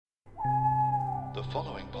The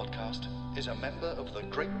following podcast is a member of the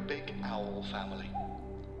Great Big Owl family.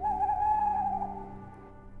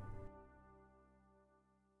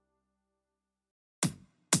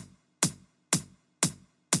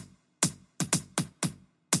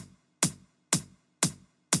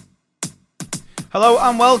 Hello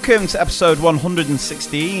and welcome to episode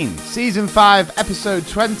 116. Season 5, episode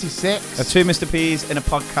 26. Of Two Mr. P's in a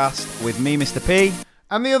podcast with me, Mr. P.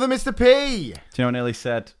 And the other Mr. P. Do you know what Nearly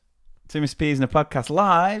said? Two Mr. P's in a podcast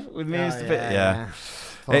live with me, Mr. P. Yeah.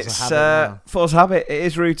 Force habit. It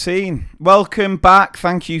is routine. Welcome back.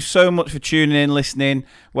 Thank you so much for tuning in, listening,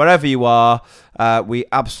 wherever you are. We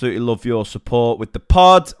absolutely love your support with the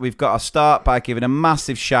pod. We've got to start by giving a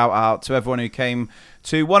massive shout out to everyone who came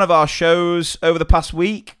to one of our shows over the past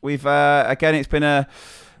week. We've again, it's been a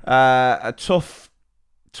tough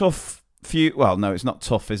few. Well, no, it's not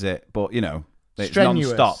tough, is it? But you know, it's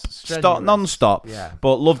non-stop, non-stop. Yeah.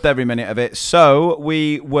 But loved every minute of it. So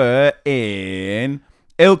we were in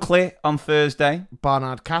Ilkley on Thursday,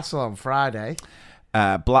 Barnard Castle on Friday.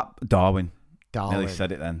 Darwin. Nearly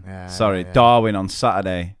said it then. Yeah, sorry, yeah. Darwin on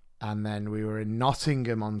Saturday. And then we were in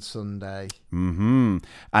Nottingham on Sunday. Mm-hmm.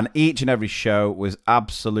 And each and every show was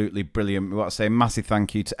absolutely brilliant. We want to say a massive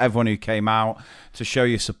thank you to everyone who came out to show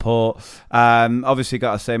your support. Obviously,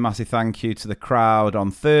 got to say a massive thank you to the crowd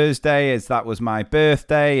on Thursday, as that was my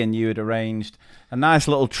birthday, and you had arranged a nice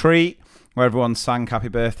little treat where everyone sang happy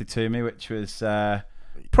birthday to me, which was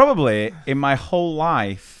probably in my whole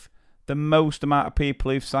life the most amount of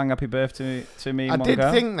people who've sang happy birthday to me in one go. I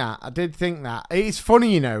did think that. It's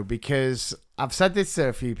funny, you know, because I've said this to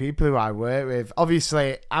a few people who I work with.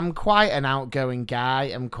 Obviously, I'm quite an outgoing guy.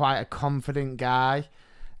 I'm quite a confident guy.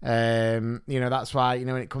 You know, that's why, you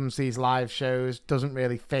know, when it comes to these live shows, doesn't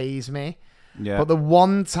really faze me. Yeah. But the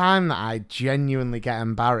one time that I genuinely get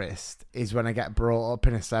embarrassed is when I get brought up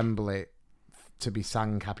in assembly to be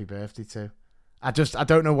sang happy birthday to. I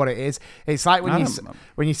don't know what it is. It's like when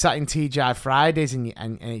you sat in TGI Fridays and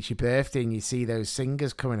it's your birthday and you see those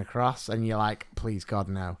singers coming across and you're like, please God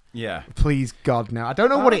no. Yeah. Please God no. I don't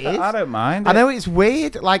know what it is. I don't mind. I know it's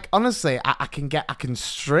weird. Like honestly, I can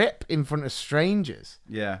strip in front of strangers.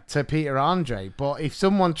 Yeah. To Peter Andre, but if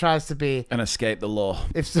someone tries to be and escape the law,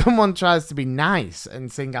 if someone tries to be nice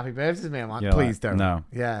and sing happy birthday to me, I'm like, you're please like, don't. No.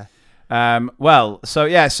 Yeah.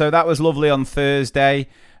 So that was lovely on Thursday.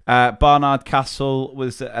 Barnard Castle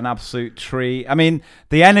was an absolute treat. I mean,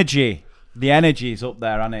 the energy is up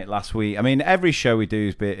there, hasn't it, last week? I mean, every show we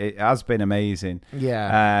do, it has been amazing.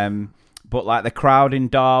 Yeah. But like the crowd in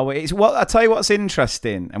Darwin, I tell you what's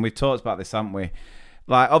interesting, and we've talked about this, haven't we?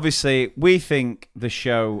 Like, obviously, we think the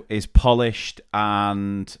show is polished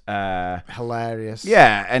and hilarious.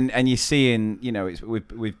 Yeah, and you're seeing, you know,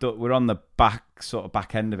 we're on the back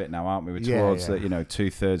end of it now, aren't we? We're towards the, you know,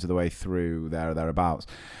 2/3 of the way through there or thereabouts.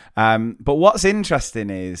 But what's interesting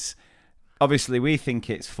is, obviously, we think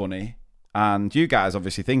it's funny, and you guys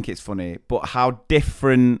obviously think it's funny, but how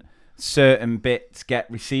different certain bits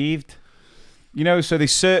get received. You know, so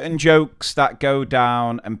there's certain jokes that go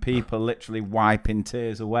down and people literally wiping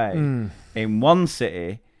tears away in one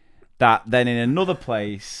city that then in another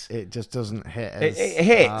place... It just doesn't hit as It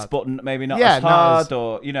hits, hard. But maybe not as hard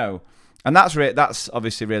or, you know... And that's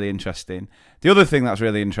obviously really interesting. The other thing that's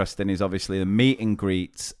really interesting is obviously the meet and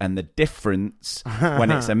greets and the difference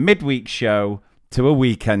when it's a midweek show to a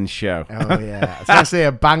weekend show. Oh, yeah. Especially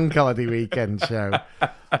a bank holiday weekend show.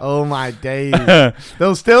 Oh, my days.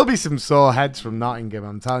 There'll still be some sore heads from Nottingham,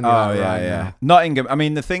 I'm telling you. Oh, yeah. Now. Nottingham, I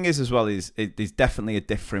mean, the thing is as well is there's definitely a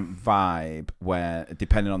different vibe where,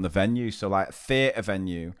 depending on the venue. So, like, theatre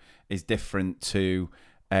venue is different to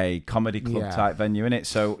a comedy club type venue, innit?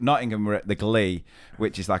 So, Nottingham, we're at the Glee,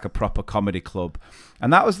 which is like a proper comedy club.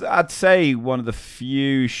 And that was, I'd say, one of the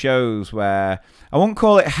few shows where, I won't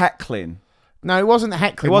call it heckling. No, it wasn't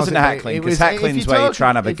heckling. It wasn't heckling, because heckling's where you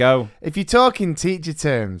try and have a go. If you're talking teacher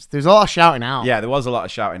terms, there's a lot of shouting out. Yeah, there was a lot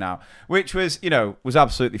of shouting out, which was, you know, was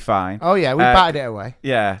absolutely fine. Oh, yeah, we batted it away.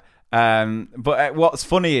 Yeah. But what's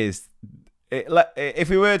funny is, if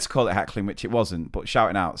we were to call it heckling, which it wasn't, but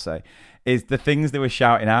shouting out, say, is the things they were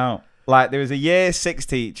shouting out. Like, there was a year 6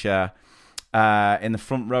 teacher in the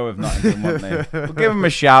front row of Nottingham, wasn't he? We'll give him a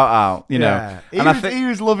shout out, you know. He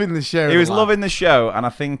was loving the show. He was loving the show, and I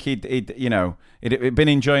think he'd you know, he'd been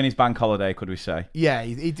enjoying his bank holiday, could we say? Yeah,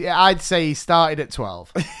 I'd say he started at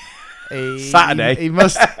 12. Saturday. He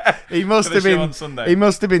must have been on Sunday. He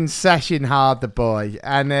must have been seshing hard, the boy,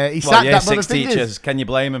 and he sat. Well, yeah, 6 teachers. Can you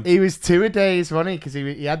blame him? He was 2 a days, wasn't he? Because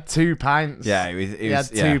he had 2 pints. Yeah, he had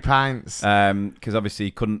 2 pints. Because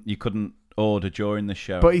obviously you couldn't order during the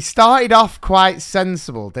show. But he started off quite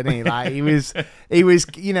sensible, didn't he? Like he was,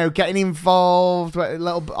 getting involved, a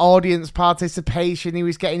little audience participation. He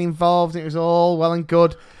was getting involved. It was all well and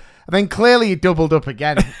good. And then clearly he doubled up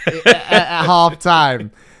again at half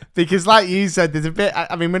time. Because like you said, there's a bit...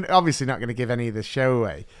 I mean, we're obviously not going to give any of the show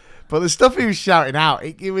away. But the stuff he was shouting out,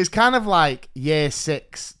 it was kind of like year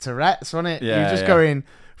 6 Tourette's, wasn't it? Yeah, he was just going,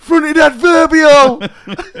 fronted adverbial!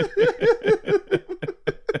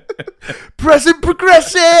 Present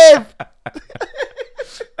progressive!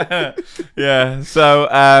 Yeah,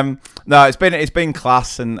 so, no, it's been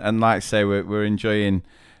class. And like I say, we're enjoying...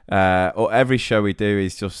 every show we do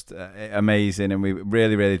is just amazing, and we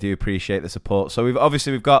really, really do appreciate the support. So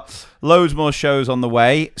we've got loads more shows on the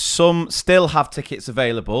way. Some still have tickets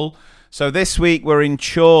available. So this week we're in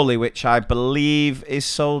Chorley, which I believe is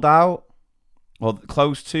sold out, or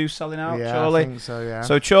close to selling out. Yeah, Chorley. I think so. Yeah.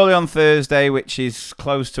 So Chorley on Thursday, which is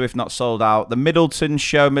close to, if not sold out. The Middleton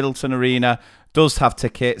show, Middleton Arena, does have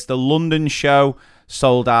tickets. The London show,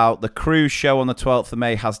 sold out. The Cruise show on the 12th of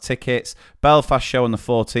May has tickets. Belfast show on the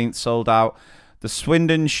 14th, sold out. The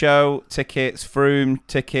Swindon show, tickets. Frome,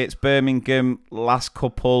 tickets. Birmingham, last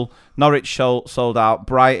couple. Norwich sold out.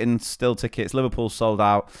 Brighton, still tickets. Liverpool, sold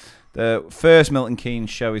out. The first Milton Keynes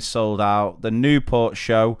show is sold out. The Newport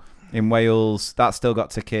show in Wales, that's still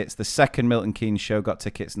got tickets. The second Milton Keynes show got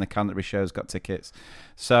tickets, and the Canterbury show's got tickets.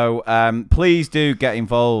 So please do get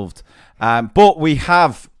involved. But we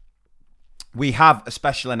have a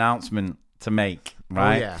special announcement to make,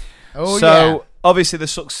 right? So obviously the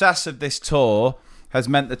success of this tour has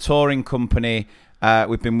meant the touring company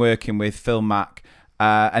we've been working with, Phil Mack,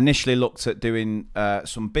 initially looked at doing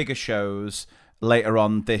some bigger shows later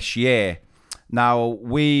on this year. Now,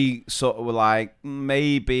 we sort of were like,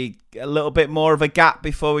 maybe a little bit more of a gap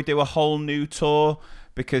before we do a whole new tour,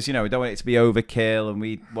 because, we don't want it to be overkill, and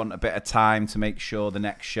we want a bit of time to make sure the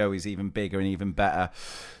next show is even bigger and even better.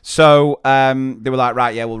 So they were like,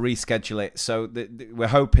 right, yeah, we'll reschedule it. So we're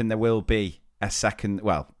hoping there will be a second,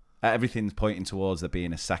 everything's pointing towards there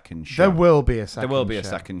being a second show. There will be a second show. There will be a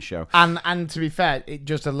second show. And to be fair,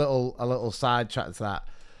 just a little sidetrack to that.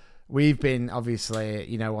 We've been,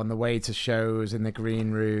 obviously, on the way to shows in the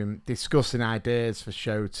green room, discussing ideas for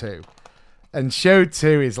show 2. And show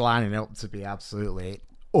 2 is lining up to be absolutely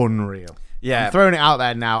unreal. Yeah. I'm throwing it out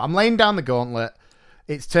there now. I'm laying down the gauntlet.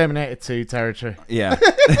 It's Terminator 2 territory. Yeah.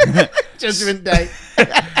 Judgment Day.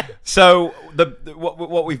 So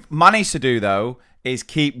what we've managed to do, though, is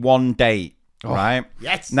keep one date. Right?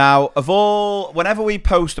 Yes. Now, whenever we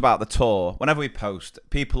post about the tour,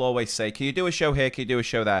 people always say, can you do a show here? Can you do a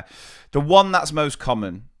show there? The one that's most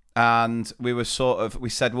common, and we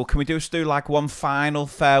said, well, can we just do like one final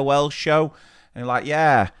farewell show? And you're like,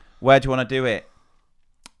 yeah, where do you want to do it?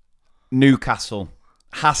 Newcastle.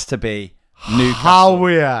 Has to be Newcastle. How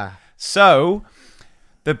yeah. So,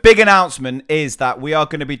 the big announcement is that we are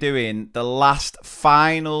going to be doing the last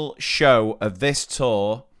final show of this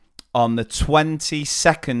tour on the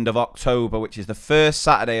 22nd of October, which is the first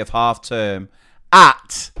Saturday of half term,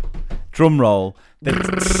 at, drumroll,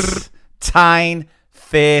 the Tyne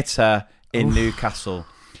Theatre in Newcastle,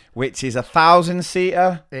 which is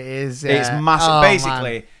 1,000-seater. It is. It's massive.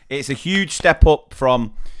 Basically, it's a huge step up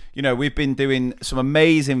from, we've been doing some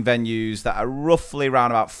amazing venues that are roughly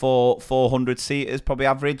around about 400 seaters, probably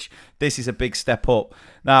average. This is a big step up.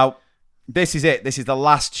 Now, this is it. This is the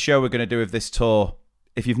last show we're going to do of this tour.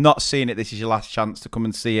 If you've not seen it, this is your last chance to come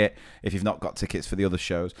and see it if you've not got tickets for the other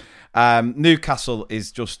shows. Newcastle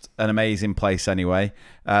is just an amazing place anyway.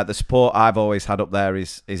 The support I've always had up there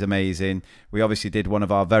is amazing. We obviously did one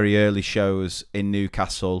of our very early shows in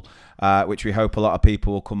Newcastle, which we hope a lot of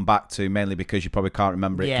people will come back to, mainly because you probably can't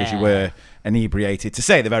remember it because you were inebriated, to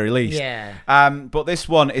say the very least. Yeah. But this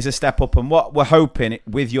one is a step up, and what we're hoping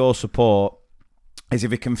with your support is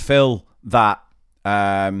if we can fill that...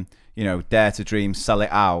 Dare to Dream, Sell It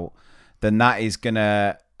Out, then that is going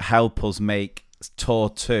to help us make Tour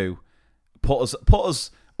 2, put us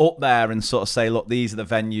up there and sort of say, look, these are the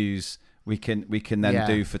venues we can then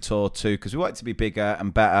do for Tour 2, because we want it to be bigger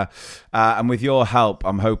and better. And with your help,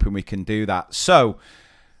 I'm hoping we can do that. So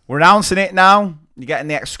we're announcing it now. You're getting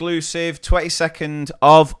the exclusive 22nd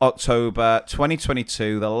of October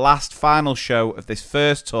 2022. The last final show of this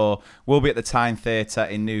first tour will be at the Tyne Theatre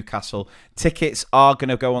in Newcastle. Tickets are going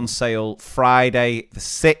to go on sale Friday, the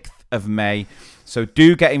 6th of May. So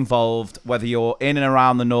do get involved, whether you're in and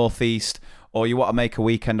around the Northeast or you want to make a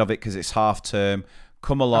weekend of it because it's half term.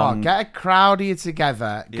 Come along. Get a crowd of you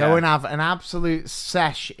together. Go and have an absolute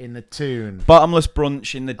sesh in the tune. Bottomless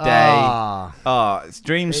brunch in the day. It's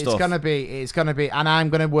dream stuff. It's gonna be, and I'm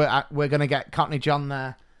gonna work. We're gonna get Cockney John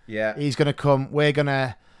there. Yeah. He's going to come. We're going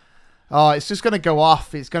to... Oh, it's just going to go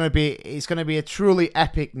off. It's going to be a truly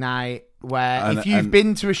epic night where if you've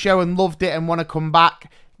been to a show and loved it and want to come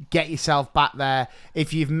back, get yourself back there.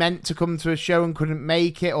 If you've meant to come to a show and couldn't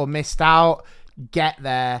make it or missed out, get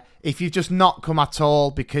there. If you've just not come at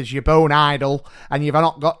all because you're bone idle and you've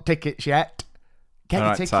not got tickets yet, get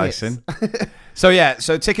your tickets. Tyson.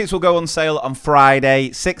 So tickets will go on sale on Friday,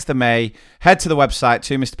 6th of May. Head to the website,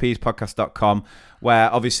 2mrpspodcast.com,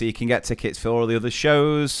 where obviously you can get tickets for all the other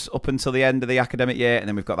shows up until the end of the academic year. And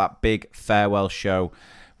then we've got that big farewell show,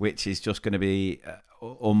 which is just going to be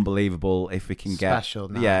unbelievable if we can get special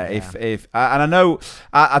now, if and I know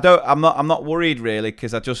I'm not worried really,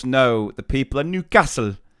 because I just know the people in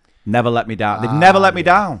Newcastle never let me down. They've never let me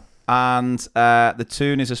down, and the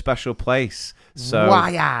Toon is a special place. So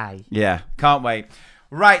yeah, can't wait.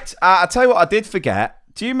 Right, I'll tell you what I did forget.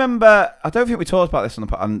 Do you remember? I don't think we talked about this on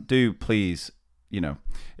the podcast. And do please,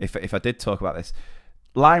 if I did talk about this,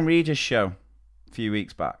 Lyme Regis show a few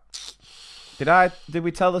weeks back. Did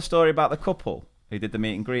we tell the story about the couple who did the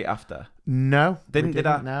meet and greet after? No. Did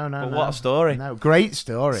I? No. But what a story. No, great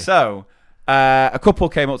story. So, a couple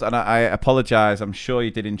came up, and I apologise. I'm sure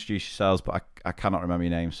you did introduce yourselves, but I cannot remember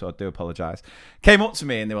your name, so I do apologise. Came up to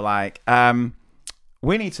me and they were like,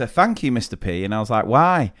 we need to thank you, Mr. P. And I was like,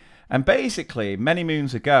 why? And basically, many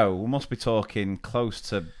moons ago, we must be talking close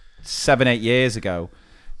to 7-8 years ago,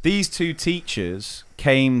 these two teachers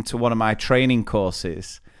came to one of my training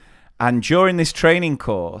courses. And during this training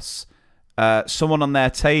course, someone on their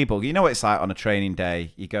table, you know what it's like on a training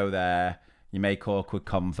day. You go there, you make awkward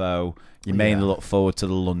convo, you mainly look forward to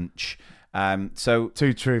the lunch. So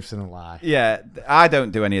 2 truths and a lie. Yeah, I don't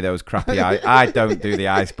do any of those crappy. I don't do the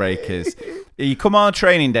icebreakers. You come on a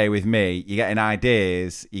training day with me, you're getting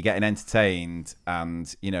ideas, you're getting entertained,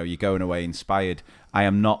 and you're going away inspired. I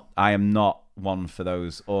am not one for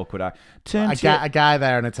those awkward. A guy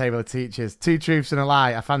there on a table of teachers. 2 truths and a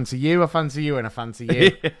lie. I fancy you, and I fancy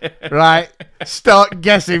you. Right, start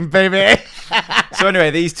guessing, baby. So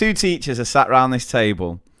anyway, these 2 teachers are sat around this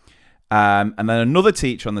table. And then another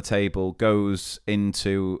teacher on the table goes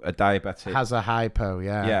into a diabetic. Has a hypo,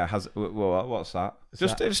 yeah. Yeah, what's that?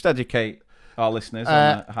 Just educate our listeners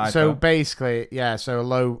on the hypo. So basically, so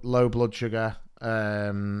low blood sugar.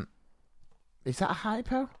 Is that a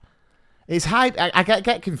hypo? It's hypo. I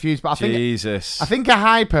get confused, but I think a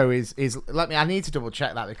hypo is. I need to double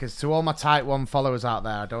check that, because to all my type 1 followers out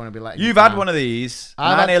there, I don't want to be letting You've had one of these.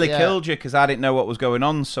 I nearly killed you because I didn't know what was going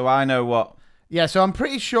on, so I know what. Yeah, so I'm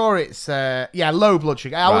pretty sure it's low blood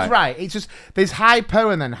sugar. I was right. It's just there's hypo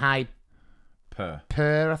and then per,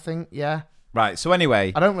 I think. Yeah. Right. So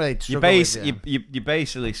anyway, I don't really struggle you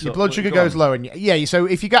basically your blood sugar goes low, and so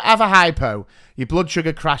if you have a hypo, your blood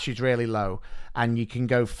sugar crashes really low, and you can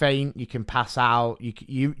go faint, you can pass out,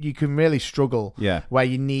 you can really struggle. Yeah. Where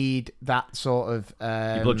you need that sort of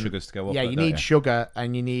your blood sugars to go up. Yeah, you need sugar,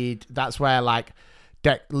 and that's where like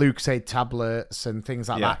Lucozade tablets and things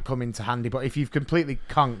like that come into handy. But if you've completely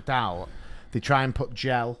conked out, they try and put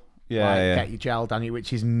gel. Get your gel down here,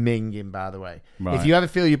 which is minging, by the way. Right. If you ever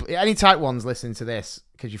feel any type 1s listening to this,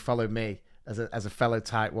 because you follow me as a fellow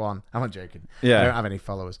type 1, I'm not joking. Yeah. I don't have any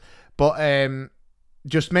followers. But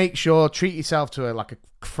just make sure, treat yourself to a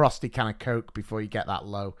frosty can of Coke before you get that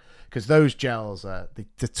low. Because those gels they're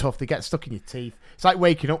tough. They get stuck in your teeth. It's like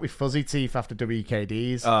waking up with fuzzy teeth after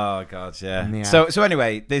WKDs. Oh god, yeah. So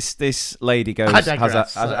anyway, this lady goes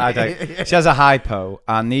she has a hypo,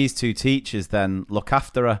 and these 2 teachers then look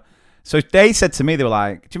after her. So they said to me, they were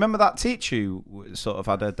like, "Do you remember that teacher who sort of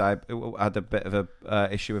had a bit of a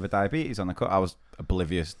issue with a diabetes on the cut?" I was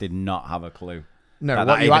oblivious, did not have a clue. No, that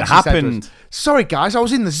what that you even actually happened. Said was, sorry guys, I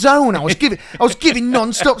was in the zone. I was giving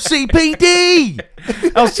non-stop CPD.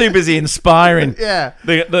 I was too busy inspiring. Yeah,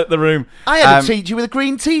 the room. I had a teacher with a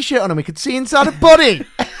green T-shirt on, and we could see inside a body.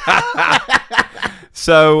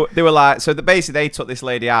 So they were like, basically they took this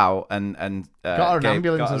lady out and got her an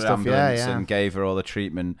ambulance and stuff. And gave her all the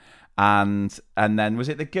treatment. And then was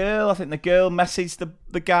it the girl? I think the girl messaged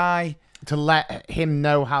the guy to let him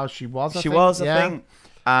know how she was. I think.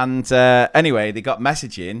 And anyway, they got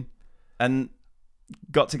messaging and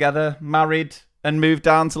got together, married, and moved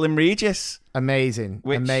down to Lyme Regis.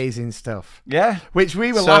 Amazing stuff. Yeah, which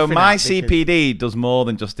we were laughing at. So my CPD does more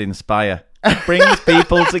than just inspire. It brings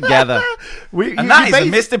people together. That is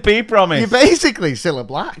a Mr. P promise. You're basically Cilla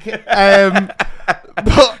Black.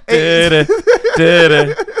 But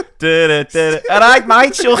and I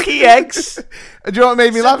might chucky eggs. Do you know what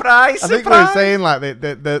made me laugh? Surprise! I think we were saying like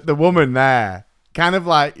the woman there. kind of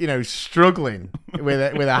like, struggling with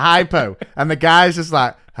a hypo, and the guy's just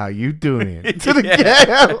like, "How you doing?" To the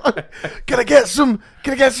girl, can I get some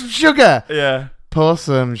sugar? Yeah. Pour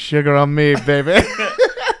some sugar on me, baby.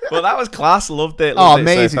 Well, that was class. Loved it.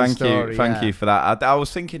 Amazing So thank story, you. Thank you for that. I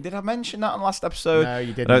was thinking, did I mention that on last episode? No,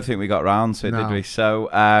 you didn't. I don't think we got round to it, did we? So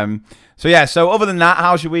other than that,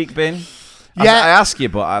 how's your week been? Yeah. I ask you,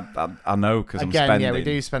 but I know because I'm spending. Yeah, we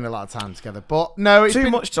do spend a lot of time together. But no, it's too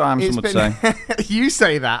much time, some would say. You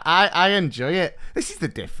say that. I enjoy it. This is the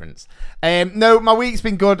difference. No, my week's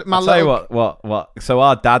been good. I'll tell you what. So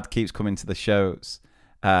our dad keeps coming to the shows.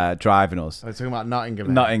 Driving us. We're talking about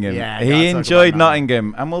Nottingham. Nottingham. Yeah, he enjoyed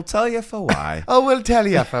Nottingham, and we'll tell you for why. We'll tell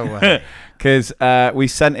you for why. Because we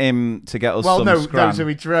sent him to get us some scran. So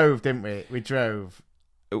we drove, didn't we? We drove.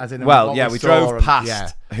 As in we drove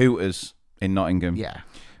past Hooters in Nottingham. Yeah.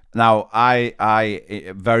 Now,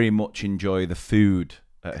 I very much enjoy the food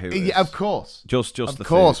at Hooters. Yeah, of course. Just the Of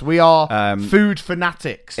course. food. We are food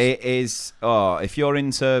fanatics. It is, if you're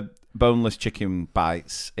into boneless chicken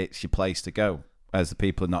bites, it's your place to go, as the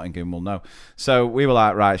people in Nottingham will know. So we were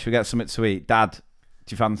like, right, should we get something to eat? Dad,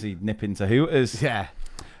 do you fancy nipping to Hooters? Yeah.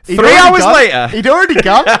 3 hours later. He'd already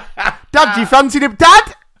gone. Dad, do you fancy him?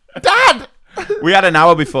 Dad! We had an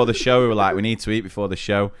hour before the show. We were like, we need to eat before the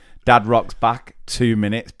show. Dad rocks back 2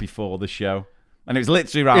 minutes before the show. And it was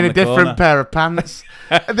literally around the corner. In a different pair of pants.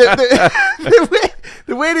 The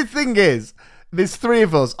weirdest thing is, there's 3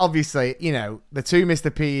 of us. Obviously, the 2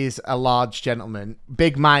 Mr. P's are large gentlemen.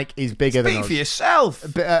 Big Mike is bigger than us. Speak for yourself.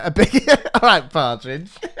 A big. All right,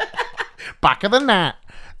 Partridge. Back of the net.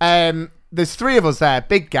 There's 3 of us there,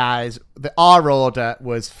 big guys. Our order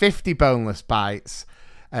was 50 boneless bites,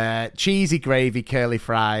 cheesy gravy, curly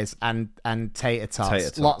fries, and tater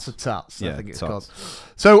tots. Lots of tots, I think it's called.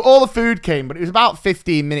 So all the food came, but it was about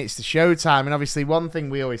 15 minutes to showtime. And obviously, one thing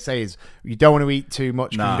we always say is you don't want to eat too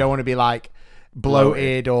much because you don't want to be like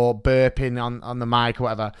bloated or burping on the mic or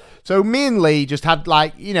whatever. So me and Lee just had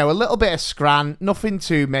a little bit of scran, nothing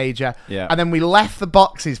too major. Yeah. And then we left the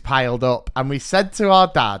boxes piled up and we said to our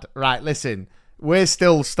dad, right, listen, we're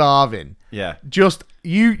still starving. Yeah. Just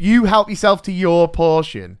you help yourself to your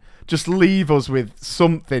portion. Just leave us with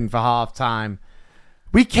something for half time.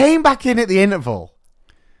 We came back in at the interval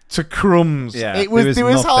to crumbs. Yeah, there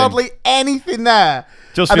was hardly anything there.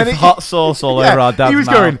 Just with hot sauce all over our dad's He was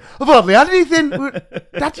mouth. going, I've hardly had anything.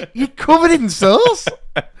 Dad, you're covered in sauce.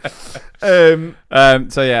 So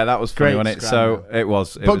yeah, that was funny, wasn't it? So it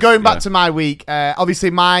was. But going back to my week, obviously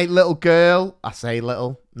my little girl, I say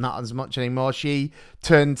little, not as much anymore. She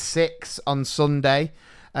turned 6 on Sunday.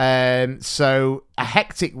 So a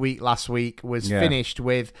hectic week last week was finished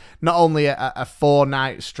with not only a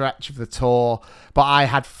 4-night stretch of the tour, but I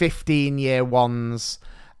had 15-year ones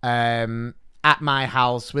at my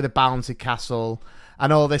house with a bouncy castle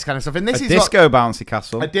and all this kind of stuff. And this is disco bouncy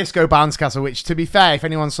castle. A disco bouncy castle, which, to be fair, if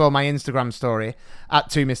anyone saw my Instagram story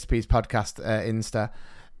at 2 Mr. P's podcast Insta,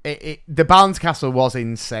 the bouncy castle was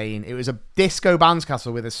insane. It was a disco bouncy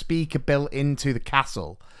castle with a speaker built into the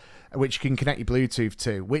castle, which you can connect your Bluetooth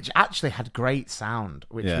to, which actually had great sound,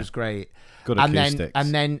 which was great. Good acoustics.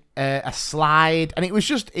 And then a slide, and it was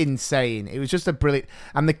just insane. It was just a brilliant,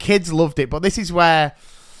 and the kids loved it. But this is where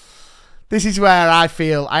I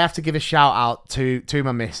feel I have to give a shout out to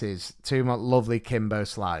my missus, to my lovely Kimbo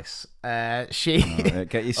Slice. She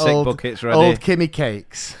get your sick buckets ready. Old Kimmy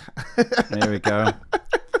Cakes. There we go.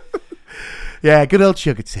 Yeah, good old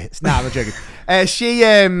sugar tits. Nah, I'm not joking.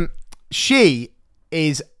 She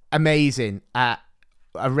is amazing at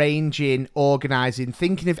arranging, organising,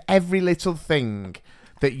 thinking of every little thing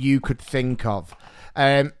that you could think of.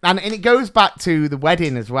 And it goes back to the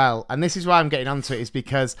wedding as well. And this is why I'm getting onto it, is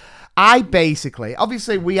because I basically,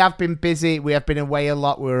 obviously we have been busy. We have been away a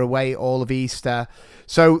lot. We were away all of Easter.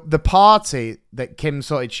 So the party that Kim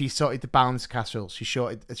sorted, she sorted the bounce castle. She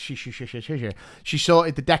sorted the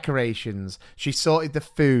decorations. She sorted the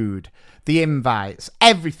food, the invites,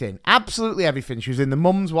 everything, absolutely everything. She was in the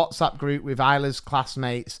mum's WhatsApp group with Isla's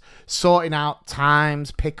classmates, sorting out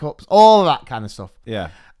times, pickups, all of that kind of stuff. Yeah.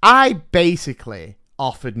 I basically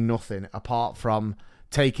offered nothing apart from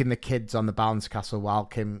taking the kids on the bounce castle while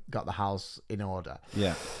Kim got the house in order.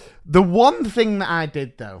 Yeah. The one thing that I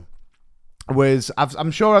did though was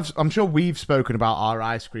I'm sure we've spoken about our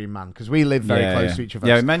ice cream man, because we live very close to each other.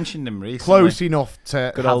 Yeah, we mentioned him recently. Close enough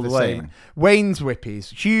to Good have old the Wayne. same. Wayne's Whippies.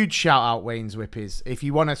 Huge shout out Wayne's Whippies. If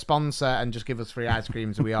you want to sponsor and just give us free ice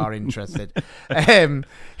creams, we are interested.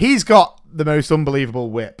 He's got the most unbelievable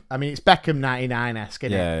whip. I mean, it's Beckham 99-esque,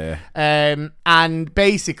 isn't it? Yeah. And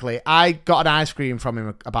basically, I got an ice cream from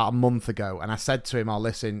him about a month ago, and I said to him,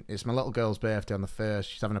 listen, it's my little girl's birthday on the 1st.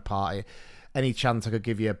 She's having a party. any chance I could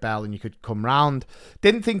give you a bell and you could come round.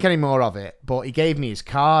 Didn't think any more of it, but he gave me his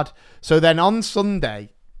card. So then on Sunday,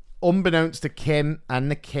 unbeknownst to Kim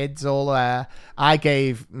and the kids all there, I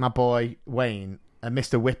gave my boy Wayne,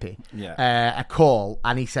 Mr. Whippy, a call,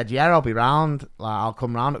 and he said, yeah, I'll be round. Like, I'll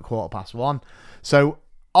come round at 1:15. So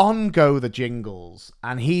on go the jingles,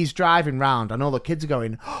 and he's driving round, and all the kids are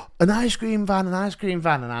going, oh, an ice cream van, and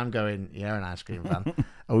I'm going, yeah, an ice cream van.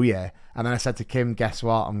 Oh yeah. And then I said to Kim, guess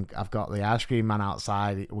what? I've got the ice cream man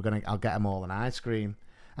outside. I'll get them all an ice cream.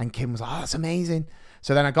 And Kim was like, oh, that's amazing.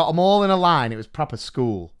 So then I got them all in a line. It was proper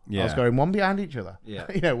school. I was going one behind each other.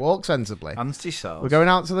 Yeah. Walk sensibly. We're going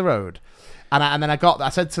out to the road. And then I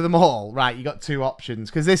said to them all, right, you got two options,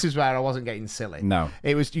 because this is where I wasn't getting silly. No.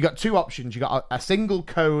 You got two options. You got a single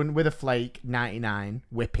cone with a flake, 99,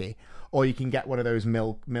 Whippy, or you can get one of those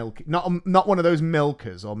milk, not one of those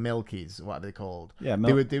milkers or milkies, whatever they're called. Yeah,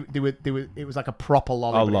 milk. They were, it was like a proper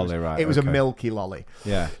lolly. Oh, lolly, right. It was a milky lolly.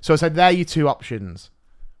 Yeah. So I said, there are your two options.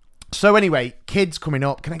 So anyway, kids coming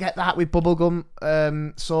up, can I get that with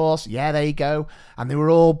bubblegum sauce? Yeah, there you go. And they were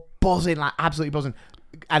all buzzing, like absolutely buzzing.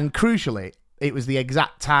 And crucially, it was the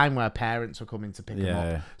exact time where parents were coming to pick them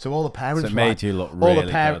up. So all the parents were made you look really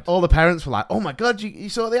good. All the parents were like, oh my God, you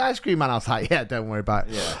saw the ice cream man? I was like, yeah, don't worry about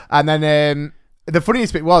it. Yeah. And then the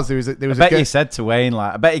funniest bit was there was I bet you said to Wayne,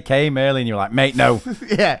 like, I bet he came early and you were like, mate, no.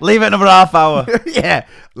 Yeah. Leave it another half hour. Yeah.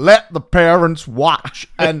 Let the parents watch.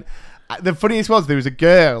 And the funniest was there was a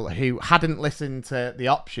girl who hadn't listened to the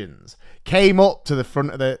options, came up to the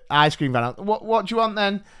front of the ice cream van. What do you want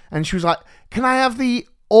then? And she was like, can I have the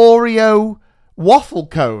Oreo waffle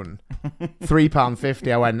cone?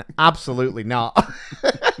 £3.50. I went, absolutely not.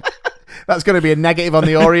 That's going to be a negative on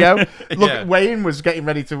the Oreo. Look, Wayne was getting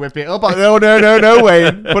ready to whip it up. Like, no,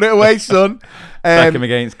 Wayne. Put it away, son. Back him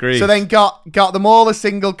against Greece. So then got them all a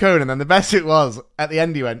single cone. And then the best it was, at the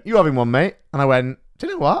end he went, you having one, mate? And I went, do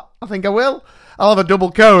you know what? I think I will. I'll have a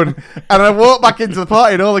double cone. And I walked back into the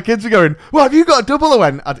party and all the kids were going, well, have you got a double? I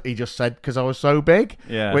went, he just said, because I was so big,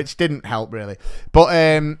 which didn't help really. But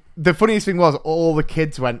the funniest thing was all the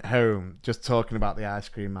kids went home just talking about the ice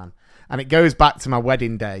cream man. And it goes back to my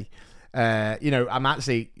wedding day.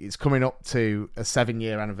 It's coming up to a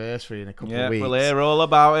 7-year anniversary in a couple of weeks. We'll hear all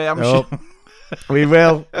about it, I'm sure. We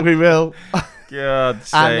will. God's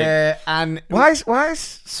sake. And why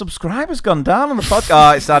is subscribers gone down on the podcast?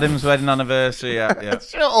 Oh, it's Adam's wedding anniversary. Yeah.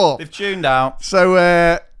 Shut up. They've tuned out.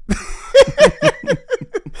 So,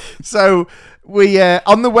 so we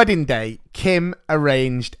on the wedding day, Kim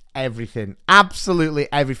arranged everything, absolutely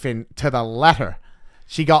everything to the letter.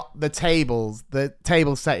 She got the tables, the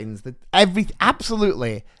table settings,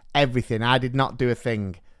 absolutely everything. I did not do a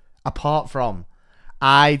thing apart from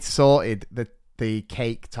I'd sorted the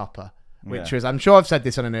cake topper, which was, I'm sure I've said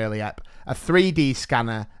this on an early ep, a 3D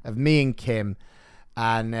scanner of me and Kim,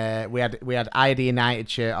 and we had ID United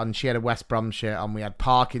shirt on, she had a West Brom shirt on, we had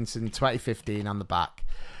Parkinson 2015 on the back,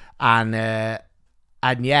 and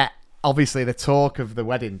yet obviously the talk of the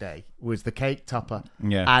wedding day was the cake topper,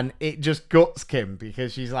 and it just guts Kim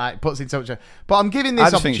because she's like puts in so much. But I'm giving this. I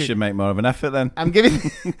just think she should make more of an effort then. I'm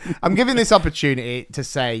giving this opportunity to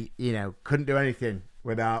say, couldn't do anything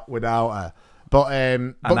without her. But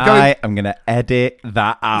I'm going to edit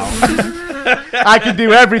that out. I can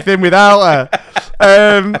do everything without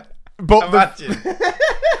her. But imagine.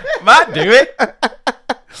 Might do it.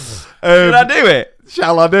 Should I do it?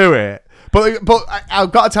 Shall I do it? But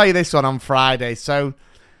I've got to tell you this one on Friday. So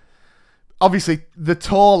obviously the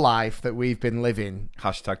tour life that we've been living,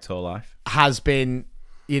 #tour life, has been,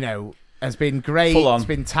 has been great. It's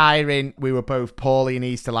been tiring. We were both poorly in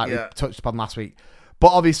Easter, like we touched upon last week.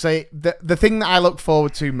 But obviously, the thing that I look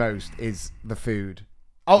forward to most is the food.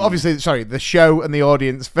 Oh, obviously, sorry, the show and the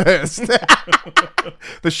audience first.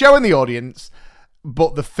 The show and the audience,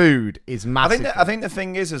 but the food is massive. I think the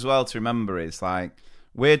thing is as well to remember is like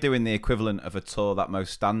we're doing the equivalent of a tour that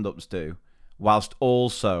most stand-ups do, whilst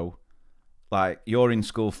also like you're in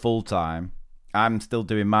school full time. I'm still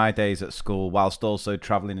doing my days at school whilst also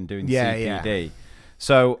travelling and doing CPD. Yeah.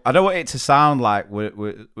 So I don't want it to sound like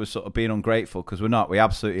we're sort of being ungrateful, because we're not. We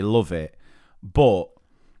absolutely love it, but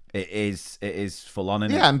it is full on.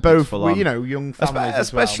 Yeah, and both young families,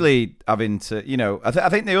 especially having to. I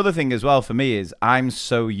think the other thing as well for me is I'm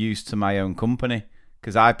so used to my own company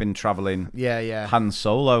because I've been traveling. Han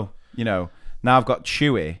Solo. Now I've got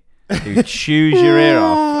Chewie who chews your ear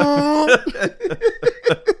off.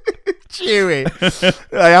 Chewy.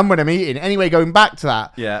 I am when I'm eating. Anyway, going back to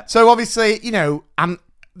that. Yeah. So obviously, the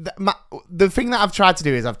thing that I've tried to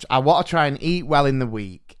do is I want to try and eat well in the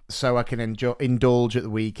week so I can indulge at the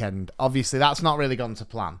weekend. Obviously, that's not really gone to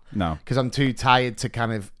plan. No. Because I'm too tired to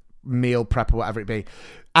kind of meal prep or whatever it be.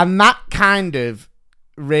 And that kind of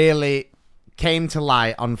really came to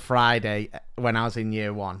light on Friday when I was in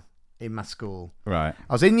year 1 in my school. Right.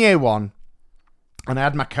 I was in year 1 and I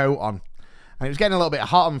had my coat on. And it was getting a little bit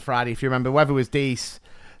hot on Friday, if you remember. Weather was decent.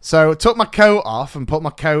 So I took my coat off and put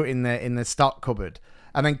my coat in the stock cupboard,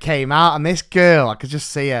 and then came out. And this girl, I could just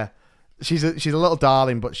see her. She's a little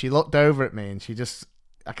darling, but she looked over at me, and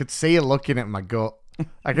I could see her looking at my gut.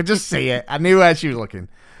 I could just see it. I knew where she was looking.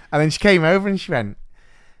 And then she came over and she went,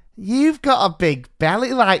 "You've got a big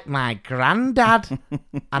belly like my granddad."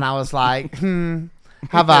 And I was like,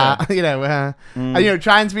 have I? And,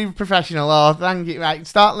 trying to be professional. Oh, thank you. Right,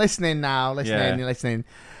 start listening now. Listening.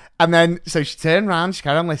 And then, so she turned around, she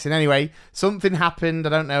carried on listening. Anyway, something happened. I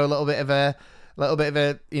don't know, a little bit of a,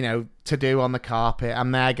 to do on the carpet.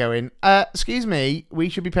 I'm there going, excuse me, we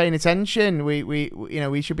should be paying attention.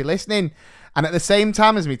 We should be listening. And at the same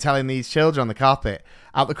time as me telling these children on the carpet,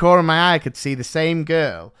 out the corner of my eye, I could see the same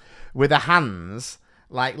girl with her hands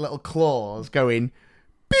like little claws going,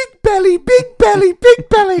 "Big belly, big belly, big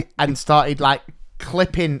belly," and started like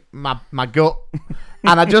clipping my gut.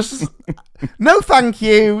 And I just, no thank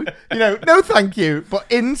you, no thank you.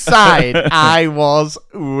 But inside, I was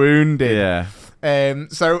wounded. Yeah.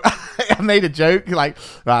 So I made a joke like,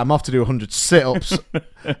 right, I'm off to do 100 sit-ups.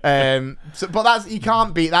 But you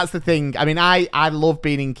can't beat. That's the thing. I mean, I love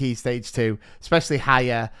being in Key Stage 2, especially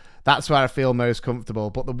higher. That's where I feel most comfortable.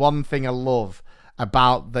 But the one thing I love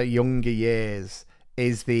about the younger years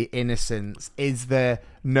is the innocence, is the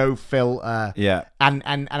no filter. Yeah. And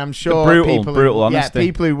I'm sure brutal honesty.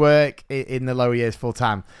 People who work in the lower years full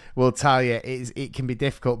time will tell you it can be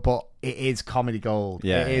difficult, but it is comedy gold.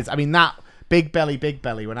 Yeah. It is. I mean, that big belly,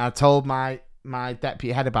 when I told my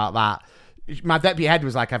deputy head about that, my deputy head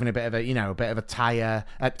was like having a bit of a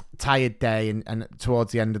tired day and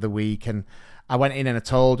towards the end of the week, and I went in and I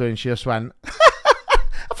told her, and she just went,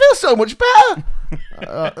 "I feel so much better."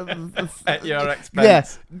 At your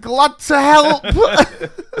expense. Yeah, glad to help.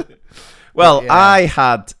 Well, yeah. I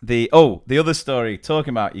had the other story, talking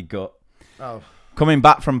about your gut. Oh. Coming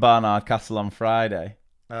back from Barnard Castle on Friday,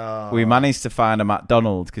 we managed to find a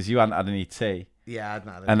McDonald's because you hadn't had any tea. Yeah, I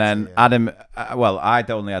hadn't had any and then tea, Adam,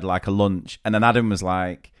 I'd only had like a lunch, and then Adam was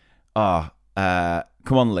like, "Oh,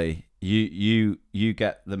 come on, Lee, you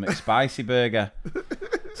get the McSpicy burger."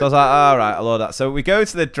 So I was like, "All right, I'll order that." So we go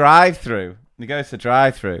to the drive-through.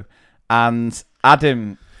 And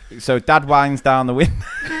Adam, so Dad winds down the window.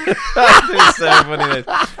 It's so funny.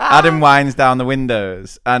 Adam winds down the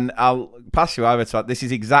windows, and I'll pass you over to that. This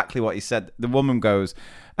is exactly what he said. The woman goes,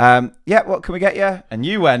 "Yeah, what can we get you?" And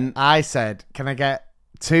you went. I said, "Can I get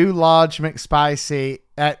 2 large McSpicy?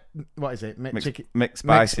 What is it?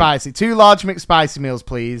 McSpicy. 2 large McSpicy meals,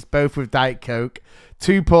 please. Both with Diet Coke.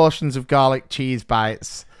 2 portions of garlic cheese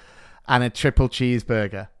bites, and a triple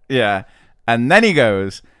cheeseburger." Yeah. And then he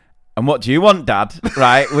goes, "And what do you want, Dad?"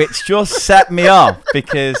 Right? Which just set me off,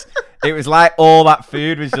 because it was like all that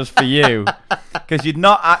food was just for you. Because you'd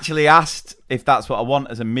not actually asked if that's what I want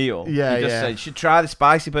as a meal. Yeah, you just said, "You should try the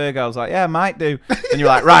spicy burger." I was like, "Yeah, I might do." And you're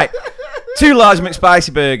like, "Right, 2 large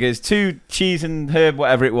McSpicy burgers, 2 cheese and herb,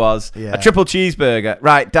 whatever it was, a triple cheeseburger."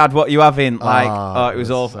 "Right, Dad, what are you having?" Like, it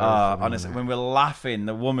was all. Honestly, when we were laughing,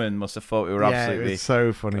 the woman must have thought we were absolutely. It was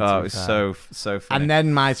so funny. It was so funny. And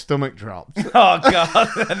then my stomach dropped. Oh God!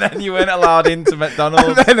 And then you weren't allowed into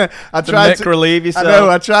McDonald's. And then I tried to relieve yourself. I know.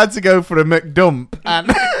 I tried to go for a McDump and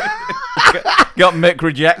got Mick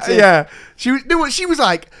rejected. Yeah. She was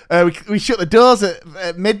like, we shut the doors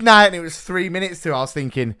at midnight, and it was 3 minutes to. I was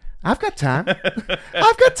thinking, I've got time.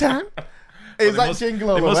 It's like Jingle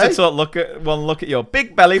All the Way. They must have look at your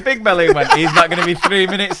big belly, and went, "He's not going to be 3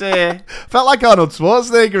 minutes here." Felt like Arnold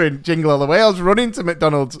Schwarzenegger in Jingle All the Way. I was running to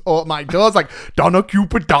McDonald's automatic doors like, "Donna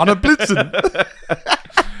Cooper, Donna Blitzen."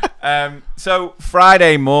 So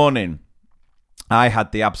Friday morning, I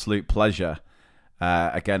had the absolute pleasure,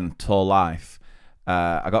 again, tall life.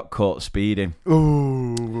 I got caught speeding.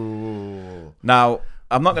 Ooh. Now,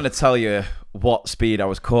 I'm not going to tell you what speed I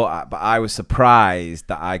was caught at, but I was surprised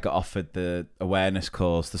that I got offered the awareness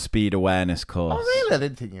course, the speed awareness course. Oh, really? I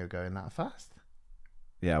didn't think you were going that fast.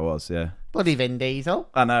 Yeah, I was, yeah. Bloody Vin Diesel.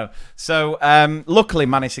 I know. So, luckily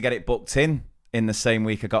managed to get it booked in the same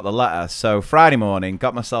week I got the letter. So, Friday morning,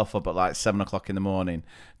 got myself up at like 7 o'clock in the morning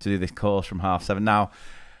to do this course from 7:30. Now,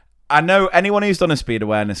 I know anyone who's done a speed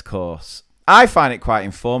awareness course, I find it quite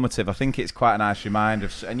informative. I think it's quite a nice reminder,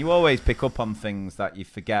 and you always pick up on things that you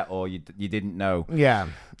forget or you didn't know. Yeah,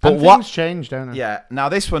 but and things change, don't they? Yeah. Now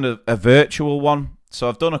this one a virtual one. So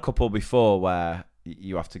I've done a couple before where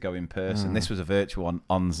you have to go in person. This was a virtual one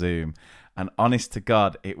on Zoom, and honest to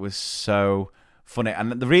God, it was so funny.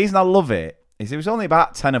 And the reason I love it is there was only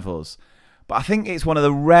about 10 of us, but I think it's one of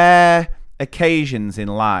the rare occasions in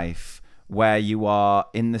life where you are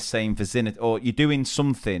in the same vicinity or you're doing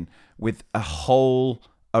something with a whole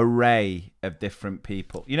array of different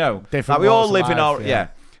people. You know, different like we all live life, in our... Yeah.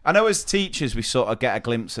 I know as teachers we sort of get a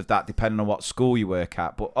glimpse of that depending on what school you work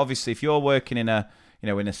at. But obviously if you're working in a, you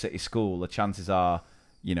know, in a city school, the chances are,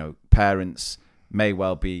 you know, parents may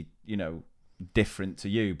well be, you know, different to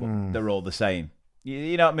you, but they're all the same.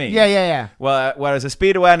 You know what I mean? Yeah. Well, whereas a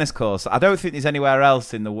speed awareness course, I don't think there's anywhere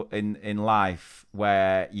else in life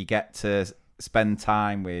where you get to spend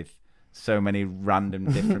time with so many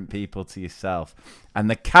random different people to yourself. And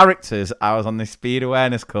the characters I was on this speed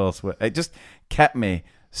awareness course, it just kept me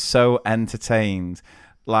so entertained.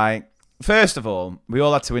 Like, first of all, we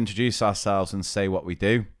all had to introduce ourselves and say what we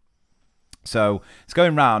do. So it's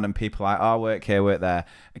going round and people are like, oh, work here, work there,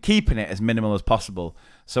 keeping it as minimal as possible.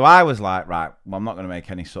 So I was like, right, well, I'm not going to make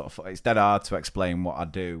any sort of... It's dead hard to explain what I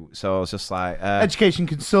do. So I was just like... education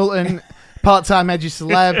consultant, part-time edgy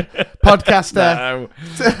celeb, podcaster.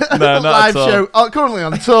 No, not live show. Oh, currently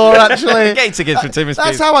on tour, actually. Get your tickets for Timmy Speed.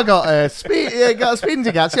 That's how I got a speeding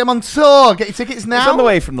ticket. Actually, I'm on tour. Get your tickets now. It's on the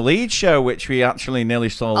way from the Leeds show, which we actually nearly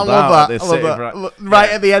sold out. I love that. Right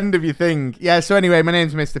at the end of your thing. Yeah, so anyway, my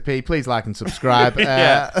name's Mr. P. Please like and subscribe.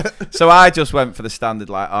 So I just went for the standard,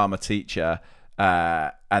 like, I'm a teacher.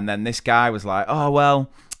 And then this guy was like, oh, well,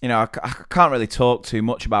 you know, I can't really talk too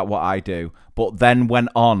much about what I do, but then went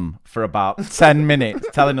on for about 10 minutes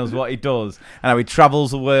telling us what he does and how he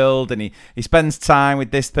travels the world and he spends time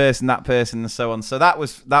with this person, that person, and so on. So that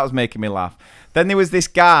was making me laugh. Then there was this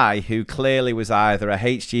guy who clearly was either a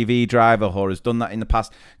HGV driver or has done that in the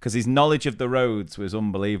past because his knowledge of the roads was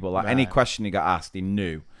unbelievable. Like any question he got asked, he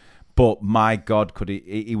knew. But my God,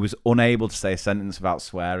 he was unable to say a sentence without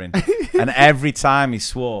swearing. And every time he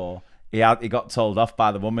swore, he got told off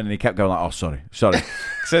by the woman and he kept going like, oh, sorry. So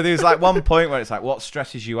there was like one point where it's like, what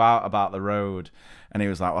stresses you out about the road? And he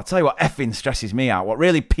was like, well, I'll tell you what effing stresses me out. What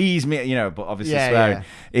really pees me, you know, but obviously swearing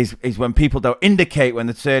is when people don't indicate when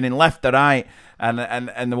they're turning left or right.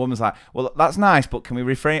 And the woman's like, well, that's nice, but can we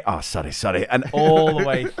refrain? Oh, sorry. And all the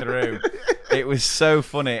way through, it was so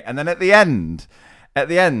funny. And then at the end,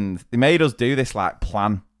 they made us do this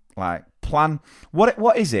plan.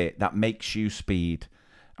 What is it that makes you speed?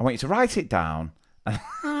 I want you to write it down, and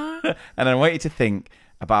I want you to think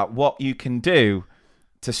about what you can do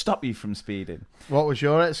to stop you from speeding. What was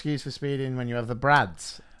your excuse for speeding when you have the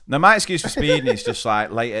Brads? Now, my excuse for speeding is just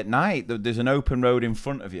like late at night. There's an open road in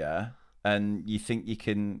front of you, and you think you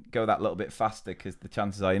can go that little bit faster because the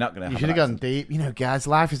chances are you're not going to. You should have gone deep. You know, guys,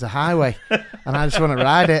 life is a highway, and I just want to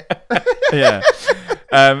ride it. Yeah.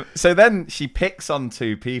 So then she picks on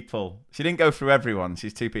two people. She didn't go through everyone.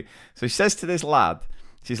 She's two people. So she says to this lad,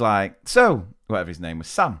 she's like, so, whatever his name was,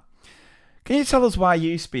 Sam, can you tell us why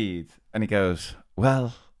you speed? And he goes,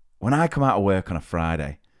 well, when I come out of work on a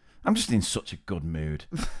Friday, I'm just in such a good mood.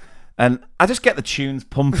 And I just get the tunes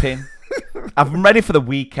pumping. I'm ready for the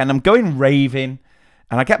weekend. I'm going raving.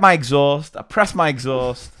 And I get my exhaust. I press my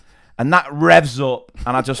exhaust. And that revs up.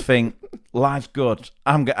 And I just think, life's good.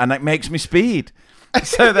 And it makes me speed.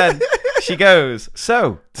 So then she goes,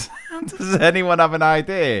 so, does anyone have an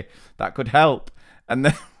idea that could help? And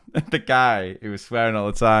then the guy who was swearing all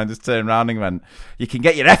the time just turned around and went, you can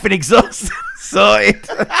get your effing exhaust sorted.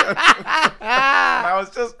 I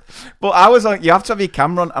was like, you have to have your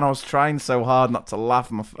camera on, and I was trying so hard not to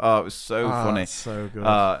laugh. It was so funny. So good.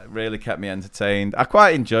 It really kept me entertained. I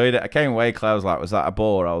quite enjoyed it. I came away, Claire was like, was that a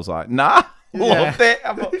bore? I was like, nah. Loved it.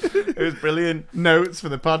 It was brilliant. Notes for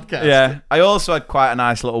the podcast. Yeah. I also had quite a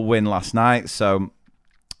nice little win last night. So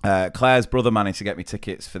Claire's brother managed to get me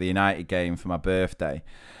tickets for the United game for my birthday.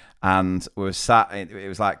 And we were sat, it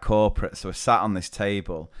was like corporate. So we sat on this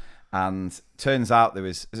table. And turns out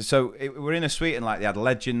we're in a suite and like they had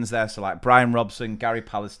legends there. So like Brian Robson, Gary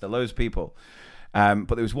Pallister, loads of people. But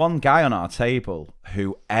there was one guy on our table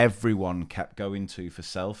who everyone kept going to for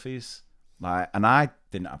selfies. And I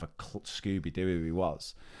didn't have a Scooby-Doo who he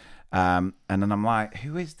was. And then I'm like,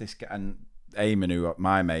 who is this guy? And Eamon, who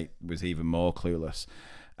my mate, was even more clueless.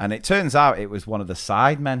 And it turns out it was one of the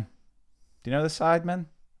Sidemen. Do you know the Sidemen?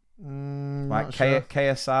 Like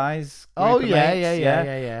KSI's group of mates?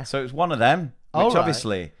 Yeah. So it was one of them, which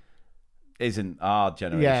obviously isn't our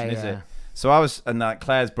generation, is it? So I was, and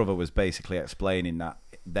Claire's brother was basically explaining that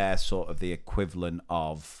they're sort of the equivalent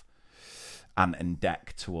of Ant and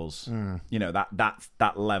Dec to us, you know,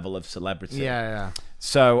 that level of celebrity. Yeah.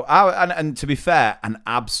 So and to be fair, an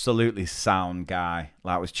absolutely sound guy.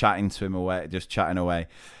 Like I was chatting to him away, just chatting away.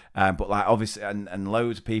 But like obviously, and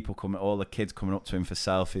loads of people all the kids coming up to him for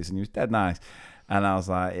selfies, and he was dead nice. And I was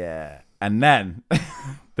like, yeah. And then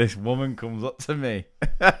this woman comes up to me.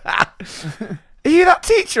 Are you that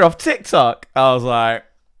teacher off TikTok? I was like,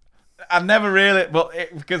 I've never really,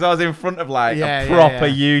 because I was in front of like a proper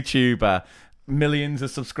YouTuber, millions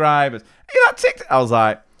of subscribers. Are you that TikTok? I was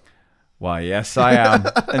like, why, yes, I am.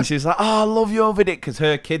 And she's like, oh, I love your video. Because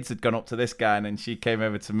her kids had gone up to this guy and then she came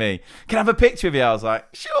over to me. Can I have a picture of you? I was like,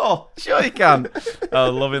 sure you can. I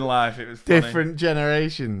was loving life. It was funny. Different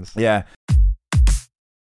generations. Yeah.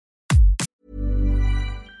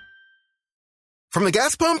 From the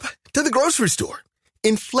gas pump to the grocery store,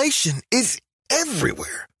 inflation is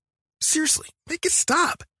everywhere. Seriously, make it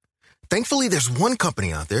stop. Thankfully, there's one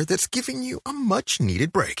company out there that's giving you a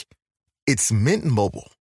much-needed break. It's Mint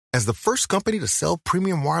Mobile. As the first company to sell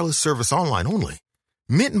premium wireless service online only,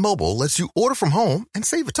 Mint Mobile lets you order from home and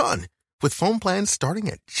save a ton with phone plans starting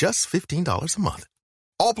at just $15 a month.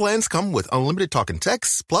 All plans come with unlimited talk and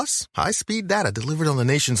text, plus high-speed data delivered on the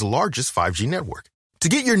nation's largest 5G network. To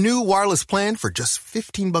get your new wireless plan for just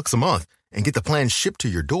 $15 a month and get the plan shipped to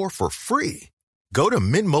your door for free, go to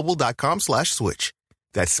mintmobile.com/switch.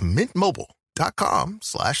 That's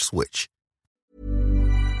mintmobile.com/switch.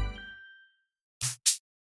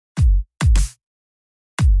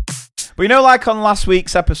 But you know, like on last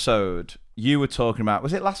week's episode, you were talking about,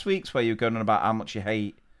 was it last week's where you were going on about how much you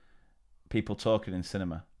hate people talking in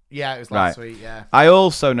cinema? Yeah, it was last week, yeah. I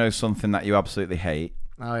also know something that you absolutely hate.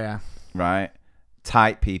 Oh, yeah. Right?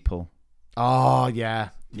 Tight people. Oh, yeah.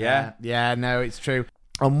 Yeah? Yeah, no, it's true.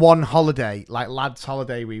 On one holiday, like lads'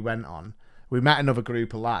 holiday we went on, we met another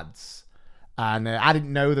group of lads, and I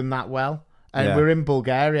didn't know them that well. And we were in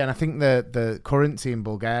Bulgaria, and I think the currency in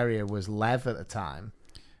Bulgaria was lev at the time.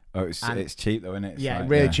 Oh, it's cheap though, isn't it? It's yeah, like,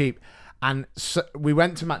 really cheap. And so we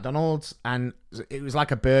went to McDonald's, and it was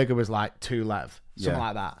like a burger was like 2 lev, something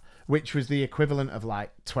like that, which was the equivalent of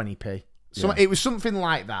like 20p. So it was something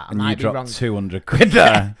like that. I and might you be dropped wrong. 200 quid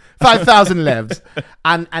there. 5,000 levs.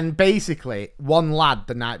 And basically, one lad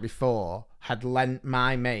the night before had lent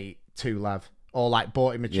my mate 2 lev, or like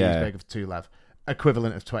bought him a cheeseburger for 2 lev,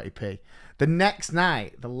 equivalent of 20p. The next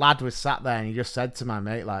night, the lad was sat there and he just said to my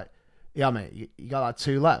mate, like, yeah, mate, you got that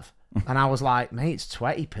 2 lev? And I was like, mate, it's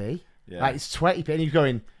 20p. Yeah. Like, it's 20p. And he's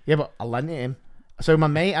going, yeah, but I lent it him. So my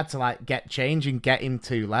mate had to like get change and get him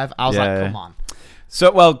 2 lev. I was like, come on. So,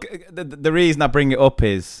 well, the reason I bring it up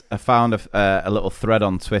is I found a little thread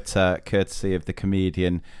on Twitter, courtesy of the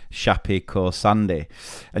comedian Shappy Korsandi.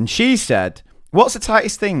 And she said, what's the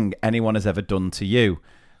tightest thing anyone has ever done to you?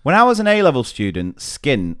 When I was an A-level student,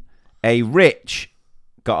 skint, a rich,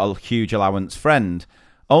 got a huge allowance friend,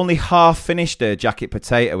 only half finished her jacket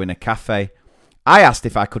potato in a cafe. I asked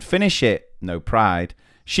if I could finish it. No pride.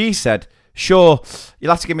 She said, sure,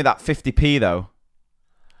 you'll have to give me that 50p though.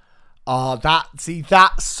 Oh, that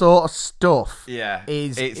sort of stuff. Yeah,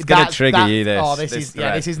 it's gonna trigger you.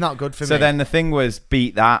 This is not good for me. So then the thing was,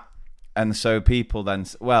 beat that, and so people then,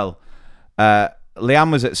 Leanne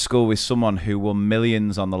was at school with someone who won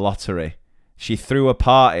millions on the lottery. She threw a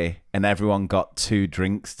party, and everyone got 2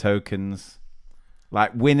 drinks tokens,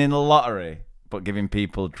 like winning the lottery, but giving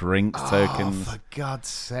people drinks tokens. For God's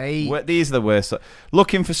sake! These are the worst.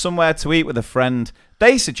 Looking for somewhere to eat with a friend.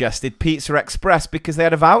 They suggested Pizza Express because they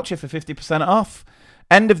had a voucher for 50% off.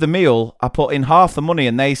 End of the meal, I put in half the money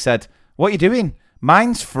and they said, what are you doing?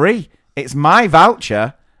 Mine's free. It's my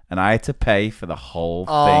voucher. And I had to pay for the whole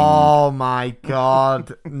thing. Oh, my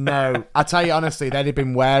God. No. I tell you honestly, they'd have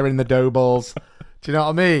been wearing the dough balls. Do you know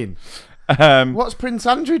what I mean? What's Prince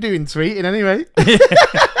Andrew doing tweeting anyway?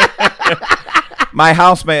 My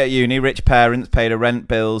housemate at uni, rich parents, paid her rent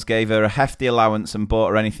bills, gave her a hefty allowance and bought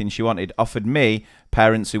her anything she wanted. Offered me,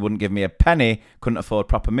 parents who wouldn't give me a penny, couldn't afford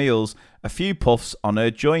proper meals, a few puffs on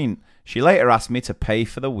her joint. She later asked me to pay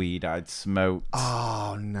for the weed I'd smoked.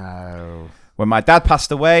 Oh, no. When my dad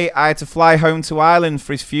passed away, I had to fly home to Ireland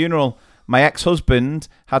for his funeral. My ex-husband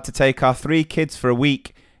had to take our 3 kids for a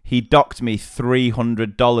week. He docked me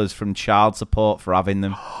 $300 from child support for having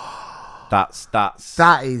them. That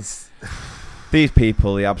is... These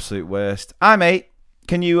people, the absolute worst. Hi, mate.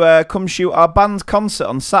 Can you come shoot our band's concert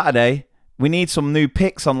on Saturday? We need some new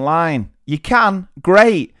pics online. You can?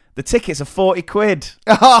 Great. The tickets are 40 quid.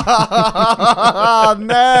 Oh,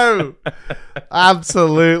 no.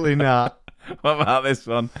 Absolutely not. What about this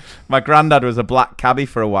one? My granddad was a black cabbie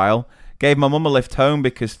for a while. Gave my mum a lift home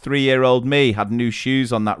because 3-year-old me had new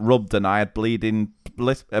shoes on that rubbed and I had bleeding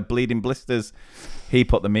blisters. He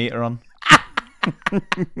put the meter on.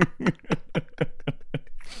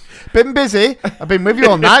 Been busy. I've been with you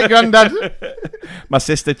all night, Grandad. My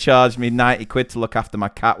sister charged me 90 quid to look after my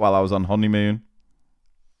cat while I was on honeymoon.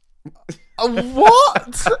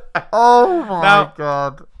 What? Oh my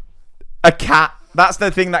God. A cat. That's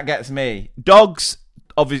the thing that gets me. Dogs,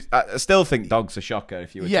 obviously, I still think dogs are shocker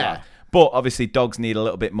if you were trying. But obviously dogs need a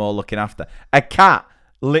little bit more looking after. A cat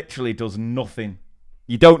literally does nothing.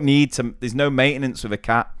 You don't need to, there's no maintenance with a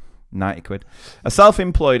cat. 90 quid. A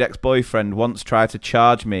self-employed ex-boyfriend once tried to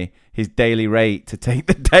charge me his daily rate to take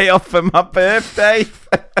the day off for my birthday.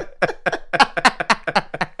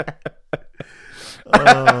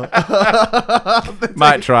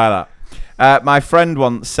 Might try that. My friend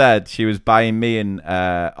once said she was buying me and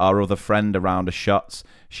our other friend a round of shots.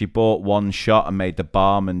 She bought one shot and made the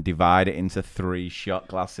barman divide it into 3 shot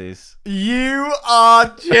glasses. You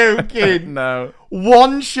are joking. No.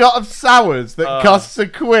 One shot of sours that costs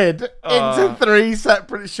 £1 into 3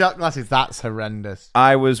 separate shot glasses. That's horrendous.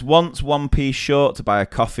 I was once 1p short to buy a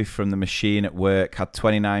coffee from the machine at work. Had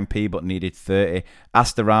 29p but needed 30.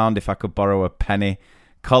 Asked around if I could borrow a penny.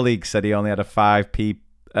 Colleague said he only had a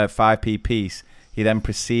 5p piece. He then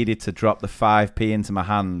proceeded to drop the 5p into my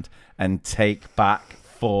hand and take back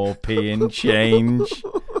 4p in change.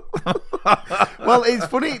 Well, it's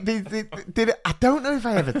funny. I don't know if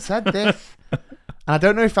I ever said this. And I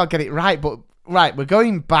don't know if I'll get it right, but right, we're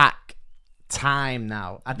going back time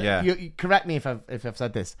now. You correct me if I've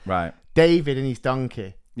said this. Right. David and his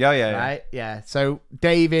donkey. Yeah. Right? Yeah. So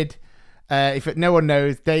David, if no one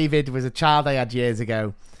knows, David was a child I had years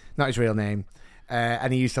ago. Not his real name.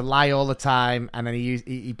 And he used to lie all the time, and then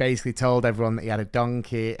he basically told everyone that he had a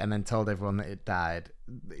donkey, and then told everyone that it died.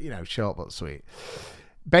 You know, short but sweet.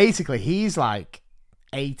 Basically, he's like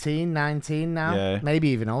 18, 19 now, maybe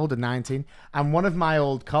even older, 19. And one of my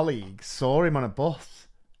old colleagues saw him on a bus.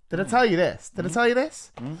 Did I tell you this?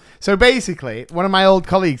 So basically, one of my old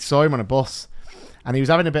colleagues saw him on a bus, and he was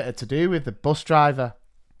having a bit of to do with the bus driver.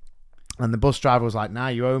 And the bus driver was like, "Nah,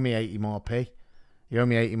 you owe me 80 more p. You owe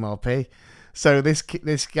me 80 more p." So this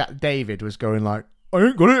guy, David, was going like, I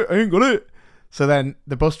ain't got it. So then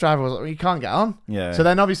the bus driver was like, well, you can't get on. Yeah. So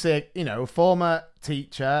then obviously, you know, former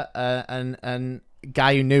teacher and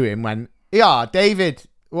guy who knew him went, yeah, David,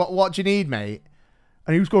 what do you need, mate?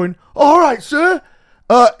 And he was going, all right, sir,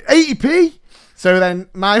 80p. So then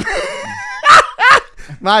my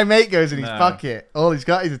mate goes in his pocket. All he's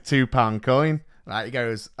got is a £2 coin. Right, he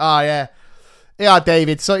goes, oh, yeah,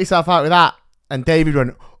 David, sort yourself out with that. And David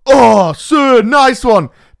went, oh, sir, nice one.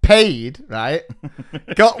 Paid, right?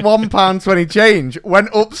 Got £1.20 change. Went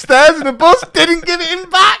upstairs in the bus. Didn't give it him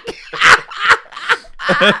back.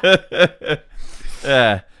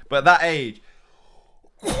 Yeah, but at that age,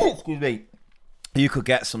 excuse me, you could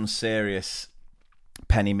get some serious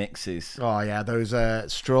penny mixes. Oh yeah, those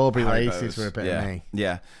strawberry laces were a bit of me.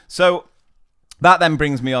 Yeah. So that then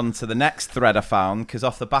brings me on to the next thread I found, because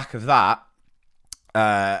off the back of that,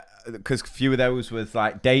 because a few of those was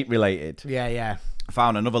like date related. Yeah. I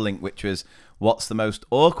found another link which was, what's the most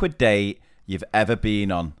awkward date you've ever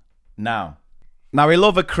been on? Now we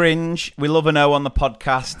love a cringe, we love an O on the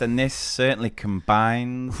podcast, and this certainly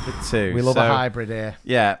combines the two. We love a hybrid here.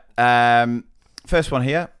 Yeah. First one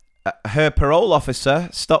here. Her parole officer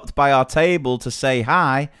stopped by our table to say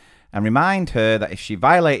hi and remind her that if she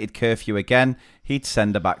violated curfew again, he'd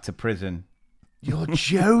send her back to prison. You're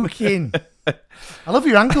joking. I love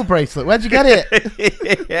your ankle bracelet. Where'd you get it?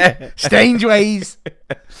 Yeah. Strange ways.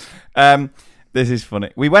 This is funny.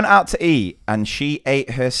 We went out to eat and she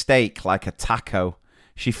ate her steak like a taco.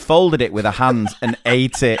 She folded it with her hands and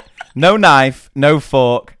ate it. No knife, no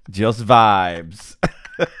fork, just vibes.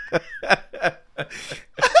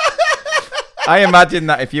 I imagine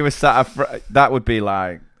that if you were sat that would be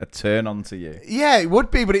like a turn on to you. Yeah, it would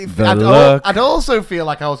be, but I'd also feel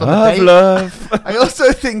like I was on a date. Love. I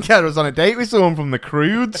also think I was on a date with someone from the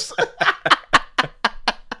Croods.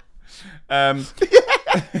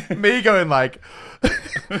 Me going like,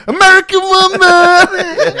 American woman,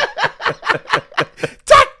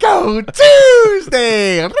 Taco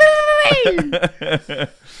Tuesday.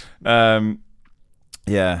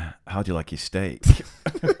 Yeah. How do you like your steak?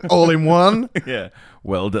 All in one. Yeah.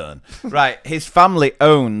 Well done. Right. His family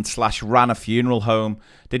owned/ran a funeral home.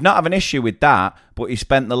 Did not have an issue with that, but he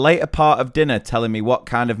spent the later part of dinner telling me what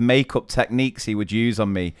kind of makeup techniques he would use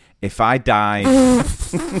on me if I died.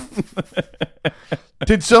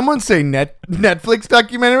 Did someone say Netflix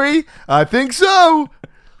documentary? I think so.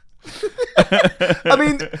 I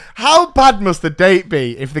mean, how bad must the date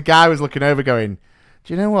be if the guy was looking over going,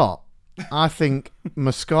 do you know what? I think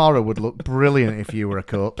mascara would look brilliant if you were a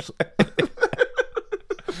corpse.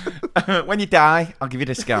 When you die, I'll give you a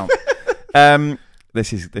discount.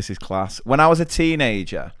 This is class. When I was a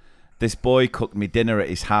teenager, this boy cooked me dinner at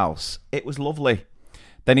his house. It was lovely.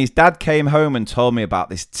 Then his dad came home and told me about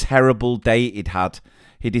this terrible date he'd had.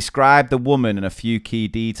 He described the woman and a few key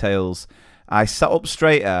details. I sat up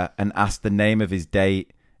straighter and asked the name of his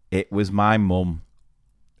date. It was my mum.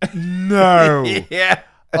 No. Yeah.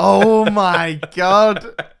 Oh my God.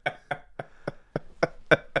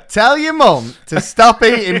 Tell your mum to stop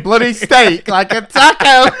eating bloody steak like a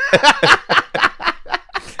taco.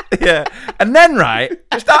 Yeah. And then, right,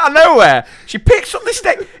 just out of nowhere, she picks up the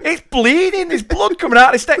steak. It's bleeding. There's blood coming out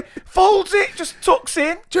of the steak. Folds it, just tucks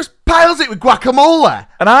in. Just piles it with guacamole.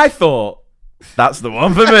 And I thought, that's the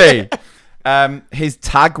one for me. His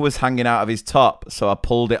tag was hanging out of his top, so I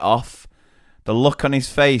pulled it off. The look on his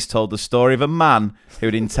face told the story of a man who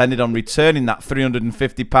had intended on returning that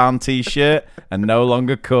 £350 T-shirt and no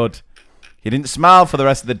longer could. He didn't smile for the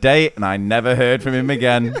rest of the date, and I never heard from him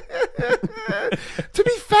again. To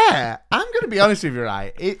be fair, I'm going to be honest with you,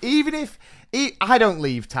 right? Even if I don't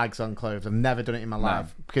leave tags on clothes, I've never done it in my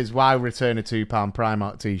life, because why return a £2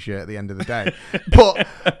 Primark T-shirt at the end of the day?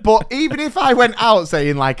 but even if I went out, say,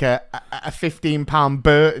 in like a £15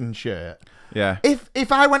 Burton shirt, yeah.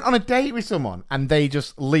 If I went on a date with someone and they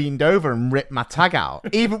just leaned over and ripped my tag out,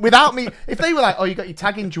 even without me, if they were like, "Oh, you got your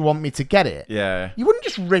tag in? Do you want me to get it?" Yeah. You wouldn't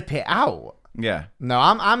just rip it out. Yeah. No,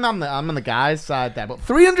 I'm on the guy's side there. But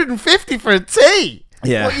 $350 for a tee.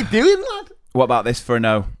 Yeah. What are you doing, lad? What about this for a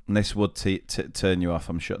no? And this would turn you off,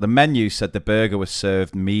 I'm sure. The menu said the burger was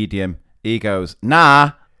served medium. He goes,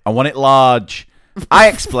 "Nah, I want it large." I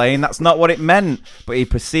explained that's not what it meant, but he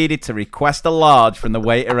proceeded to request a large from the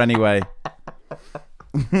waiter anyway.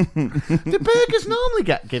 Do burgers normally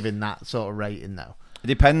get given that sort of rating, though? It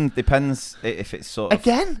depends if it's sort of...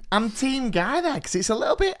 Again, I'm team guy there, because it's a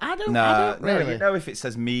little bit... I don't really... No, you know if it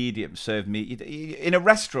says medium, served meat... in a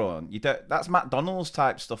restaurant, you don't... That's McDonald's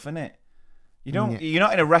type stuff, isn't it? You don't... Yeah. You're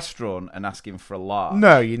not in a restaurant and asking for a large.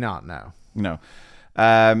 No, you're not, no. No.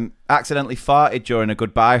 Accidentally farted during a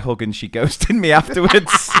goodbye hug and she ghosted me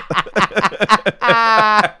afterwards.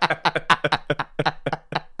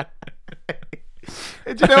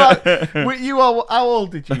 Do you know what? How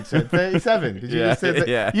old did you turn? 37? Did you just say that?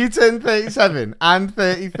 Yeah. You turned 37 and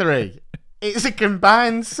 33. It's a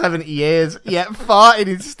combined 70 years, yet farting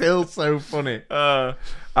is still so funny. I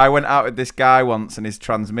went out with this guy once and his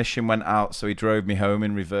transmission went out, so he drove me home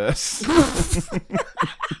in reverse.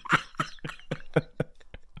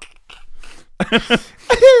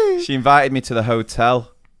 She invited me to the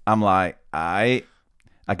hotel. I'm like, aight.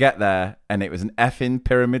 I get there and it was an effing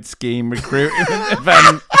pyramid scheme recruiting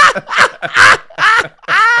event.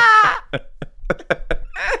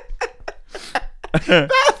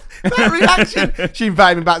 That reaction. She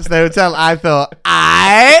invited me back to the hotel. I thought,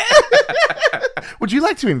 would you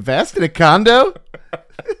like to invest in a condo?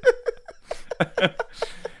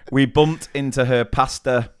 We bumped into her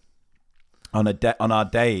pastor on our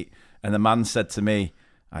date, and the man said to me,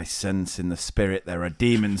 "I sense in the spirit there are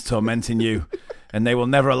demons tormenting you, and they will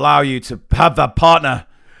never allow you to have that partner."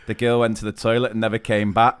 The girl went to the toilet and never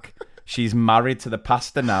came back. She's married to the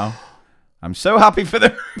pastor now. I'm so happy for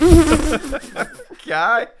the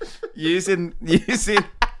guy using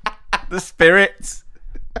the spirits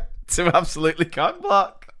to absolutely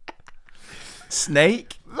cockblock.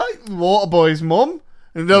 Snake. Like Waterboy's mum.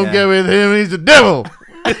 And don't go with him, he's the devil.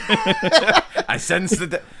 I sense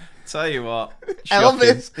the... Tell you what.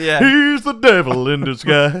 Elvis, he's the devil in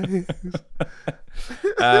disguise.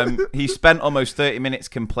 He spent almost 30 minutes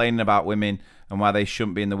complaining about women and why they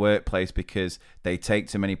shouldn't be in the workplace because they take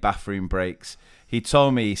too many bathroom breaks. He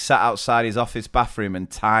told me he sat outside his office bathroom and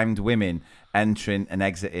timed women entering and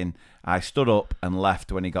exiting. I stood up and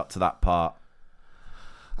left when he got to that part.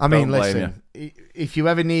 I mean, listen, if you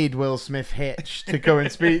ever need Will Smith Hitch to go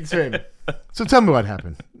and speak to him, so tell me what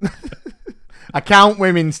happened. I count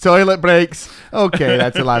women's toilet breaks. Okay,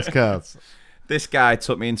 that's the last cards. This guy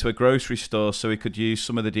took me into a grocery store so he could use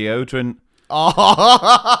some of the deodorant.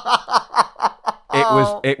 Oh.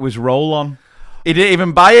 It was roll-on. He didn't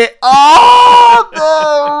even buy it.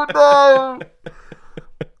 Oh no!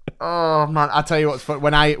 Oh man, I tell you what's fun.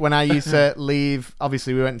 When I used to leave,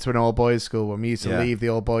 obviously we went to an all boys school. When we used to leave the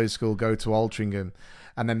all boys school, go to Altrincham,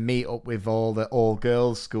 and then meet up with all the all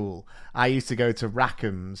girls school. I used to go to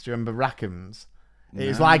Rackham's. Do you remember Rackham's? It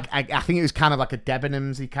was like I think it was kind of like a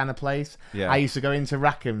Debenhams-y kind of place. Yeah. I used to go into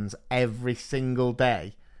Rackham's every single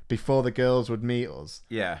day before the girls would meet us.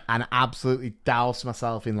 Yeah. And absolutely douse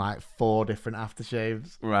myself in like 4 different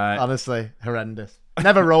aftershaves. Right. Honestly, horrendous.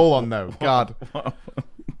 Never roll on though. God.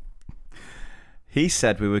 He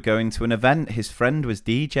said we were going to an event his friend was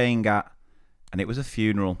DJing at, and it was a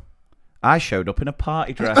funeral. I showed up in a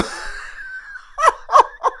party dress.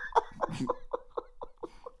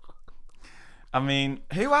 I mean,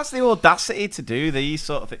 who has the audacity to do these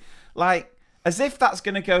sort of things? Like, as if that's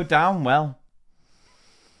going to go down well.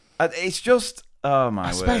 It's just, oh my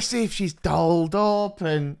word. Especially if she's dolled up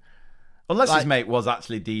and... Unless his mate was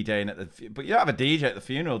actually DJing at the... But you don't have a DJ at the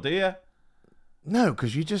funeral, do you? No,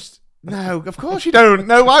 because you just... No, of course you don't.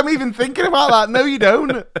 No, I'm even thinking about that. No, you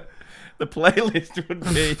don't. The playlist would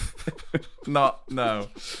be... No.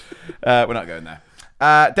 We're not going there.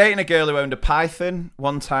 Dating a girl who owned a python.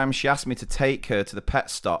 One time she asked me to take her to the pet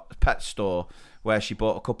store where she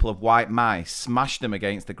bought a couple of white mice, smashed them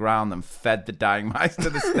against the ground and fed the dying mice to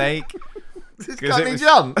the snake.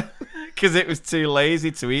 Because it was too lazy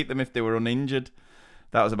to eat them if they were uninjured.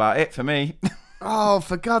 That was about it for me. Oh,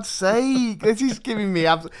 for God's sake. This is giving me...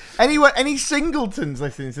 Any singletons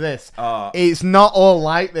listening to this, it's not all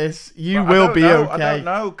like this. You will be okay. I don't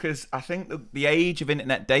know, because I think the age of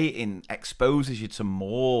internet dating exposes you to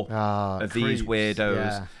more of these weirdos.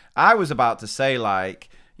 Yeah. I was about to say, like,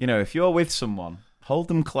 you know, if you're with someone, hold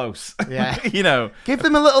them close. Yeah. You know. Give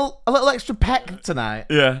them a little extra peck tonight.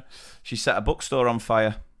 Yeah. She set a bookstore on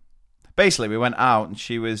fire. Basically, we went out and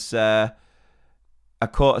she was... I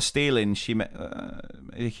caught her stealing. She made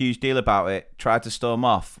a huge deal about it. Tried to storm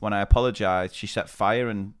off. When I apologised, she set fire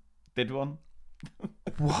and did one.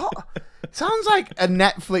 What? Sounds like a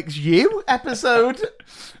Netflix You episode.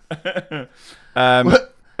 I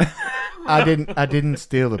didn't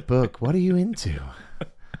steal the book. What are you into?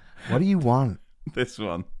 What do you want? This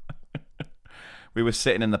one. We were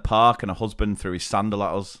sitting in the park and a husband threw his sandal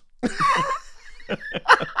at us.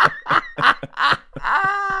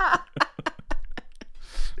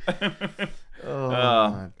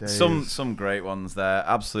 Some great ones there.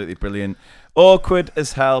 Absolutely brilliant. Awkward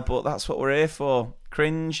as hell, but that's what we're here for.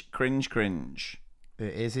 Cringe.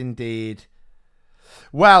 It is indeed.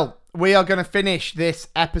 Well, we are going to finish this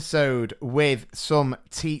episode with some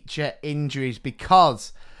teacher injuries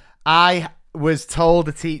because I was told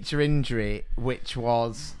a teacher injury which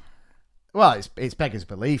was... Well, it's beggar's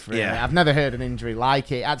belief, really. Yeah. I've never heard an injury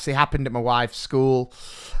like it. It actually happened at my wife's school.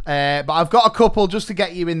 But I've got a couple just to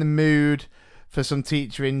get you in the mood for some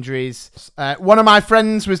teacher injuries. One of my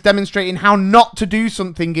friends was demonstrating how not to do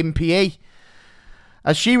something in PE,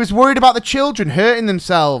 as she was worried about the children hurting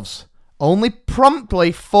themselves, only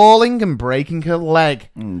promptly falling and breaking her leg.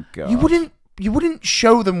 Oh, God. You wouldn't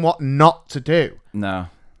show them what not to do. No.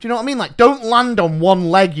 Do you know what I mean? Like, don't land on one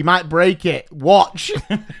leg. You might break it. Watch.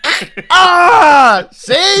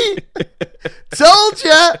 See? Told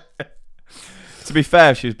you. To be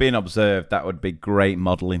fair, if she was being observed, that would be great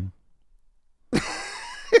modelling.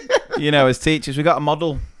 You know, as teachers, we got to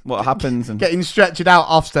model what happens. And getting stretched out,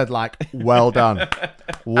 Ofsted, like, well done.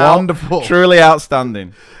 Wonderful. Truly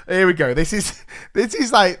outstanding. Here we go. This is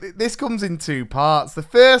like, this comes in two parts. The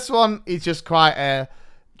first one is just quite a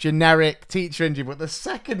generic teacher injury, but the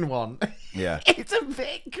second one, it's a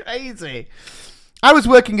bit crazy. I was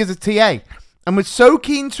working as a TA and was so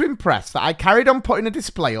keen to impress that I carried on putting a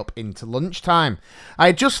display up into lunchtime. I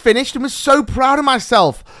had just finished and was so proud of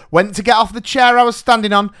myself. Went to get off the chair I was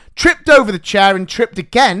standing on, tripped over the chair and tripped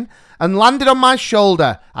again and landed on my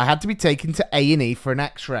shoulder. I had to be taken to A&E for an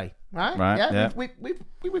X-ray. Right? Yeah.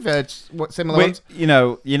 We've heard what similar ones. You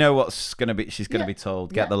know what's gonna be. She's gonna be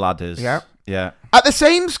told. Get the ladders. Yeah. At the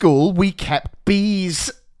same school, we kept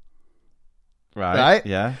bees. Right.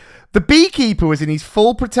 Yeah. The beekeeper was in his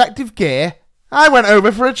full protective gear. I went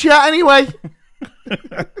over for a chat anyway.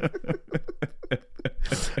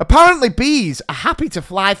 Apparently, bees are happy to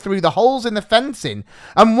fly through the holes in the fencing,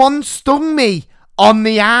 and one stung me on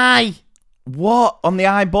the eye. What? On the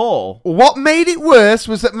eyeball? What made it worse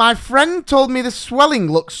was that my friend told me the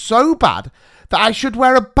swelling looked so bad that I should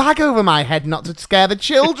wear a bag over my head not to scare the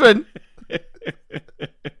children. Do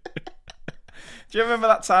you remember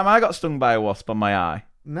that time I got stung by a wasp on my eye?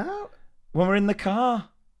 No. When we were in the car.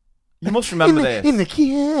 You must remember this. In the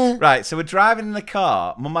car. Right, so we're driving in the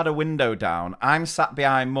car. Mum had a window down. I'm sat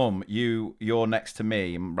behind Mum. You're next to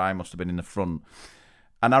me. And Ryan must have been in the front.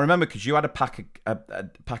 And I remember because you had a pack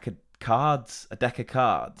of cards, a deck of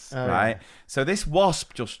cards, right? Yeah. So this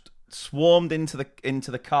wasp just swarmed into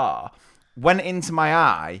the car, went into my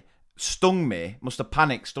eye, stung me, must have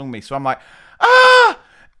panicked, stung me. So I'm like, I've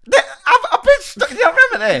been stung. Do you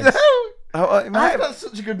remember this? No. I've got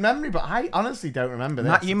such a good memory, but I honestly don't remember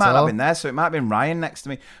this. You might not have been there, so it might have been Ryan next to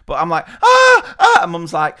me. But I'm like, and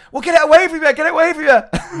Mum's like, well, get it away from you.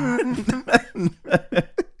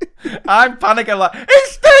 I'm panicking, like,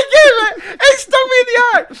 it's stinging me! It stung me in the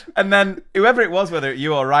eye! And then whoever it was, whether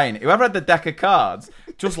you or Ryan, whoever had the deck of cards,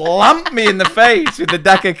 just lamped me in the face with the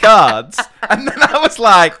deck of cards. And then I was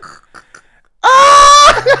like,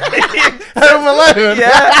 Home Alone.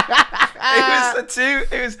 Yeah. It was the two.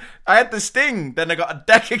 I had the sting, then I got a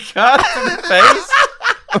deck of cards to the face.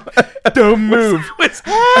 Don't move.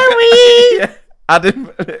 Harry! Yeah.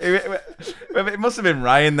 Adam, it must have been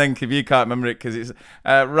Ryan then, if you can't remember it, because it's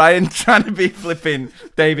Ryan trying to be flipping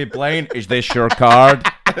David Blaine. Is this your card?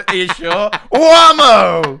 Are you sure?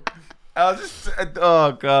 Whammo! I was just,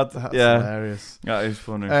 oh God, That's yeah, hilarious. That is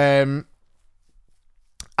funny.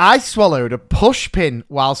 I swallowed a push pin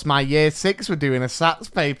whilst my year 6 were doing a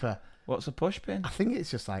SATs paper. What's a push pin? I think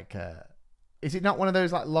it's just like is it not one of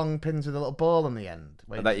those like long pins with a little ball on the end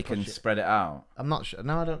That you can spread it out. I'm not sure.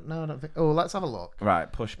 No, I don't think. Oh, let's have a look.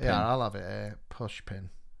 Right, push pin. Yeah, I'll have it. Push pin.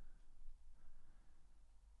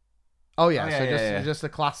 Oh yeah, just the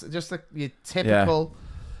class, just your typical. Yeah.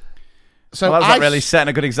 So that's not really setting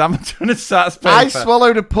a good example on a SATs paper. I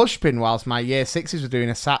swallowed a push pin whilst my year 6s were doing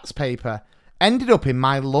a SATs paper. Ended up in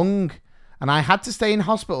my lung, and I had to stay in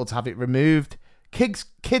hospital to have it removed. Kids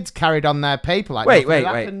carried on their paper like wait.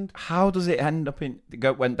 happened. How does it end up in?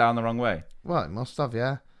 Went down the wrong way. Well, it must have,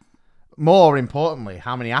 yeah. More importantly,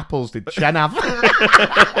 how many apples did Chen have?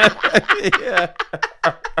 Yeah.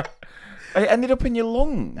 It ended up in your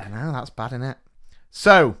lung. I know, that's bad, isn't it?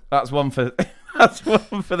 So that's one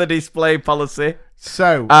for the display policy.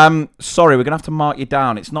 So sorry, we're gonna have to mark you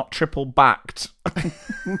down. It's not triple backed.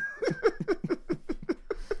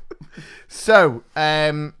 So,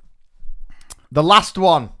 the last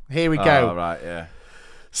one. Here we go. Oh, right, yeah.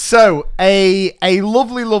 So, a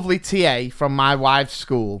lovely, lovely TA from my wife's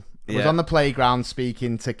school was on the playground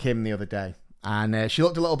speaking to Kim the other day. And she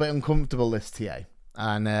looked a little bit uncomfortable, this TA.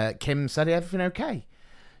 And Kim said, everything okay?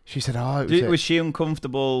 She said, oh, was she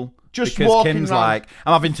uncomfortable? Just because Kim's around. Like,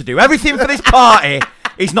 I'm having to do everything for this party.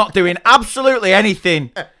 He's not doing absolutely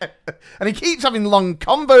anything. And he keeps having long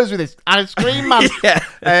convos with his ice cream man.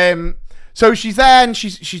 Yeah. So she's there and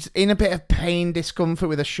she's in a bit of pain, discomfort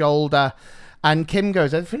with her shoulder. And Kim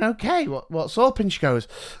goes, everything okay? What's up? And she goes,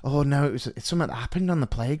 oh no, it's something that happened on the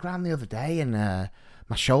playground the other day and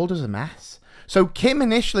my shoulder's a mess. So Kim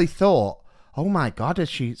initially thought, oh my God, has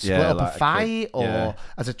she split up a fight or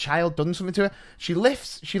has a child done something to her? She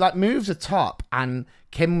moves her top and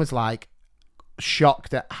Kim was like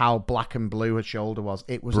shocked at how black and blue her shoulder was.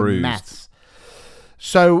 It was bruised. A mess.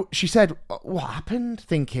 So she said, what happened?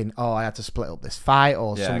 Thinking, oh, I had to split up this fight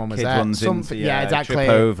or someone was there. Something, exactly. Trip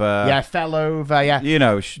over. Yeah, fell over, yeah. You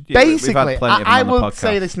know, basically, I will podcast.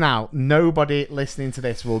 say this now. Nobody listening to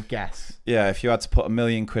this will guess. Yeah, if you had to put $1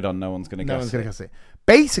 million on, no one's going to guess it.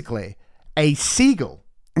 Basically, a seagull.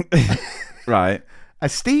 Right. A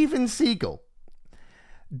Steven Seagull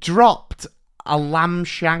dropped a lamb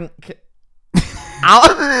shank out.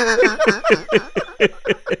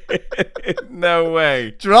 No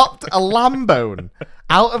way. Dropped a lamb bone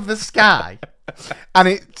out of the sky and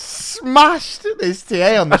it smashed this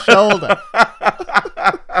TA on the shoulder.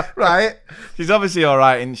 Right? She's obviously all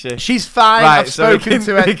right, isn't she? She's fine. Right, I've so spoken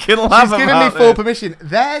to her. She's given me full permission.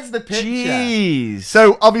 There's the picture. Jeez.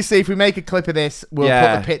 So obviously, if we make a clip of this, we'll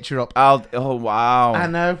put the picture up. Oh wow. I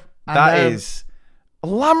know. That is a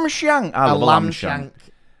lamb shank. I love a lamb shank.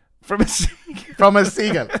 From a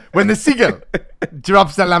seagull. When the seagull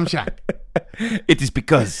drops the lamb shank. It is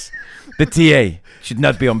because the TA should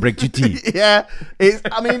not be on break duty. Yeah.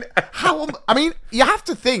 I mean, you have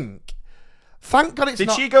to think. Thank God it's Did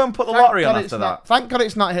not. she go and put the lottery on after that? Thank God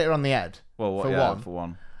it's not hit her on the head. Well, what, for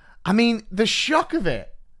one. I mean, the shock of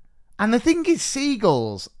it. And the thing is,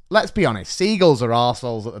 seagulls, let's be honest, seagulls are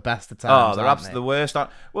arseholes at the best of times. Oh, they're absolutely the worst.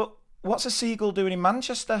 Well, what's a seagull doing in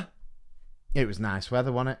Manchester? It was nice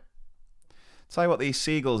weather, wasn't it? Tell you what, these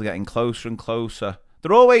seagulls are getting closer and closer.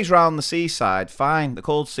 They're always round the seaside. Fine, they're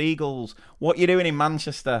called seagulls. What are you doing in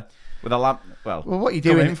Manchester with a lamb? Well, what are you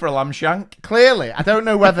doing in for a lamb shank? Clearly, I don't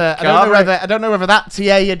know whether that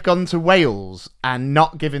TA had gone to Wales and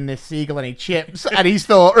not given this seagull any chips, and he's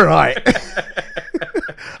thought, right,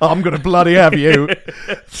 I'm gonna bloody have you.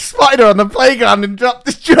 Spotted her on the playground and dropped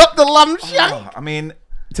the lamb shank. I mean,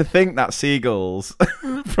 to think that seagulls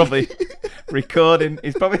probably recording.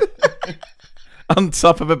 He's probably on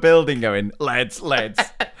top of a building going, lads,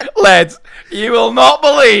 you will not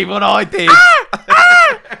believe what I did.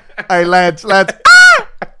 Hey, lads,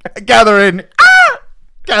 gather in.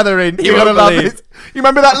 You won't love believe. this. You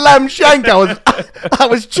remember that lamb shank I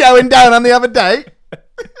was chowing down on the other day?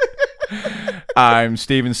 I'm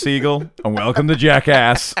Steven Seagull, and welcome to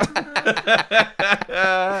Jackass.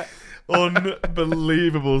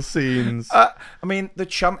 Unbelievable scenes. I mean,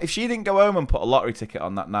 if she didn't go home and put a lottery ticket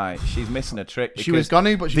on that night, she's missing a trick. She was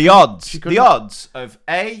gonna, but the odds of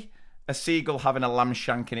A, a seagull having a lamb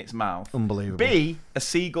shank in its mouth. Unbelievable. B, a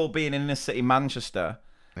seagull being in inner city Manchester.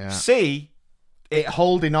 Yeah. C, it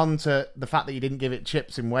holding on to the fact that you didn't give it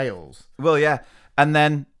chips in Wales. Well, yeah. And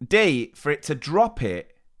then D, for it to drop it.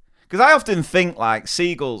 Because I often think, like,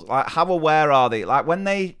 seagulls, like, how aware are they? Like, when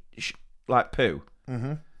they, like, poo,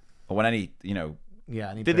 or when any, you know,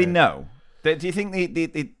 did they know? Do you think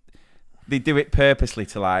they do it purposely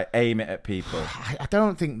to, like, aim it at people? I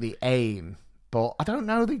don't think they aim, but I don't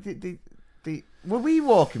know. Were we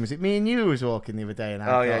walking? Was it me and you who was walking the other day? And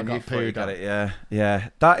I got pooed got on? It, yeah.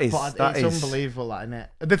 That is unbelievable, that, isn't it?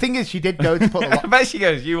 The thing is, she did go to put I bet she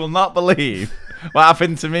goes, you will not believe what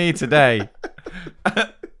happened to me today.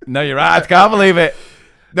 No, you're right. I can't believe it.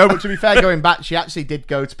 No, but to be fair, going back, she actually did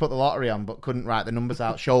go to put the lottery on, but couldn't write the numbers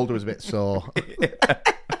out. Shoulder was a bit sore.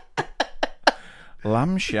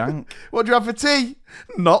 Lamb shank. What do you have for tea?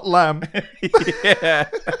 Not lamb. Yeah.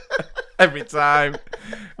 Every time.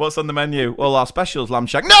 What's on the menu? Well, our special's lamb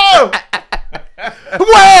shank. No!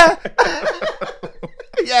 Where?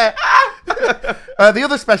 Yeah. The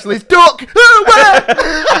other special is duck. Where?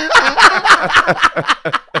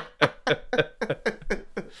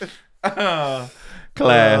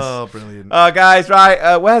 Class. Oh, brilliant. Oh, guys,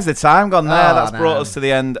 right. Where's the time gone there? That's brought us to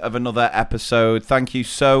the end of another episode. Thank you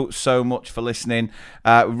so much for listening.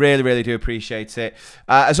 Really, really do appreciate it.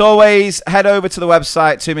 As always, head over to the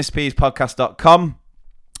website, toomispeaspodcast.com,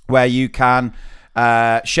 where you can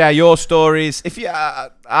share your stories. If you,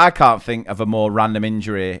 I can't think of a more random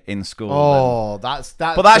injury in school. Oh, that's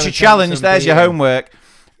but that's your challenge. There's your homework.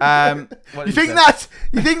 You think that's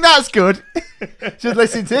good? Just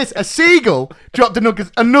listen to this. A seagull dropped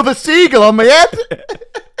another seagull on my head.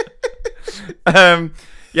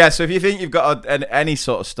 Yeah, so if you think you've got any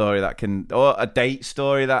sort of story that can, or a date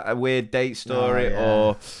story, a weird date story,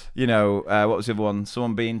 or, you know, what was the other one?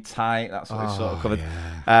 Someone being tight, that's what we sort of covered.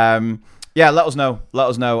 Yeah, let us know.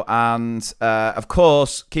 And, of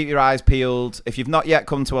course, keep your eyes peeled. If you've not yet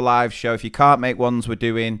come to a live show, if you can't make ones we're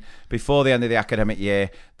doing before the end of the academic year,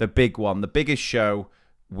 the big one, the biggest show,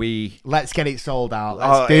 let's get it sold out.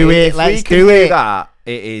 Let's do it. Let's do it. That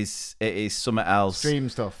it is something else. Stream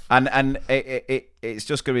stuff. And it's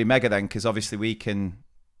just going to be mega then, because obviously we can.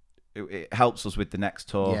 It helps us with the next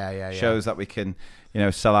tour. Yeah. Shows that we can, you know,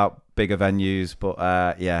 sell out bigger venues. But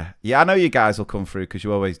yeah, I know you guys will come through because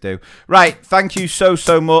you always do. Right, thank you so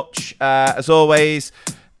much. As always,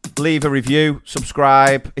 leave a review,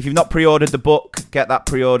 subscribe. If you've not pre-ordered the book, get that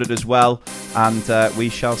pre-ordered as well. And we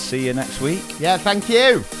shall see you next week. Yeah, thank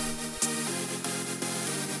you.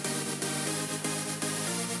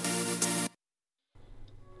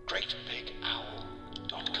 Great Big Owl.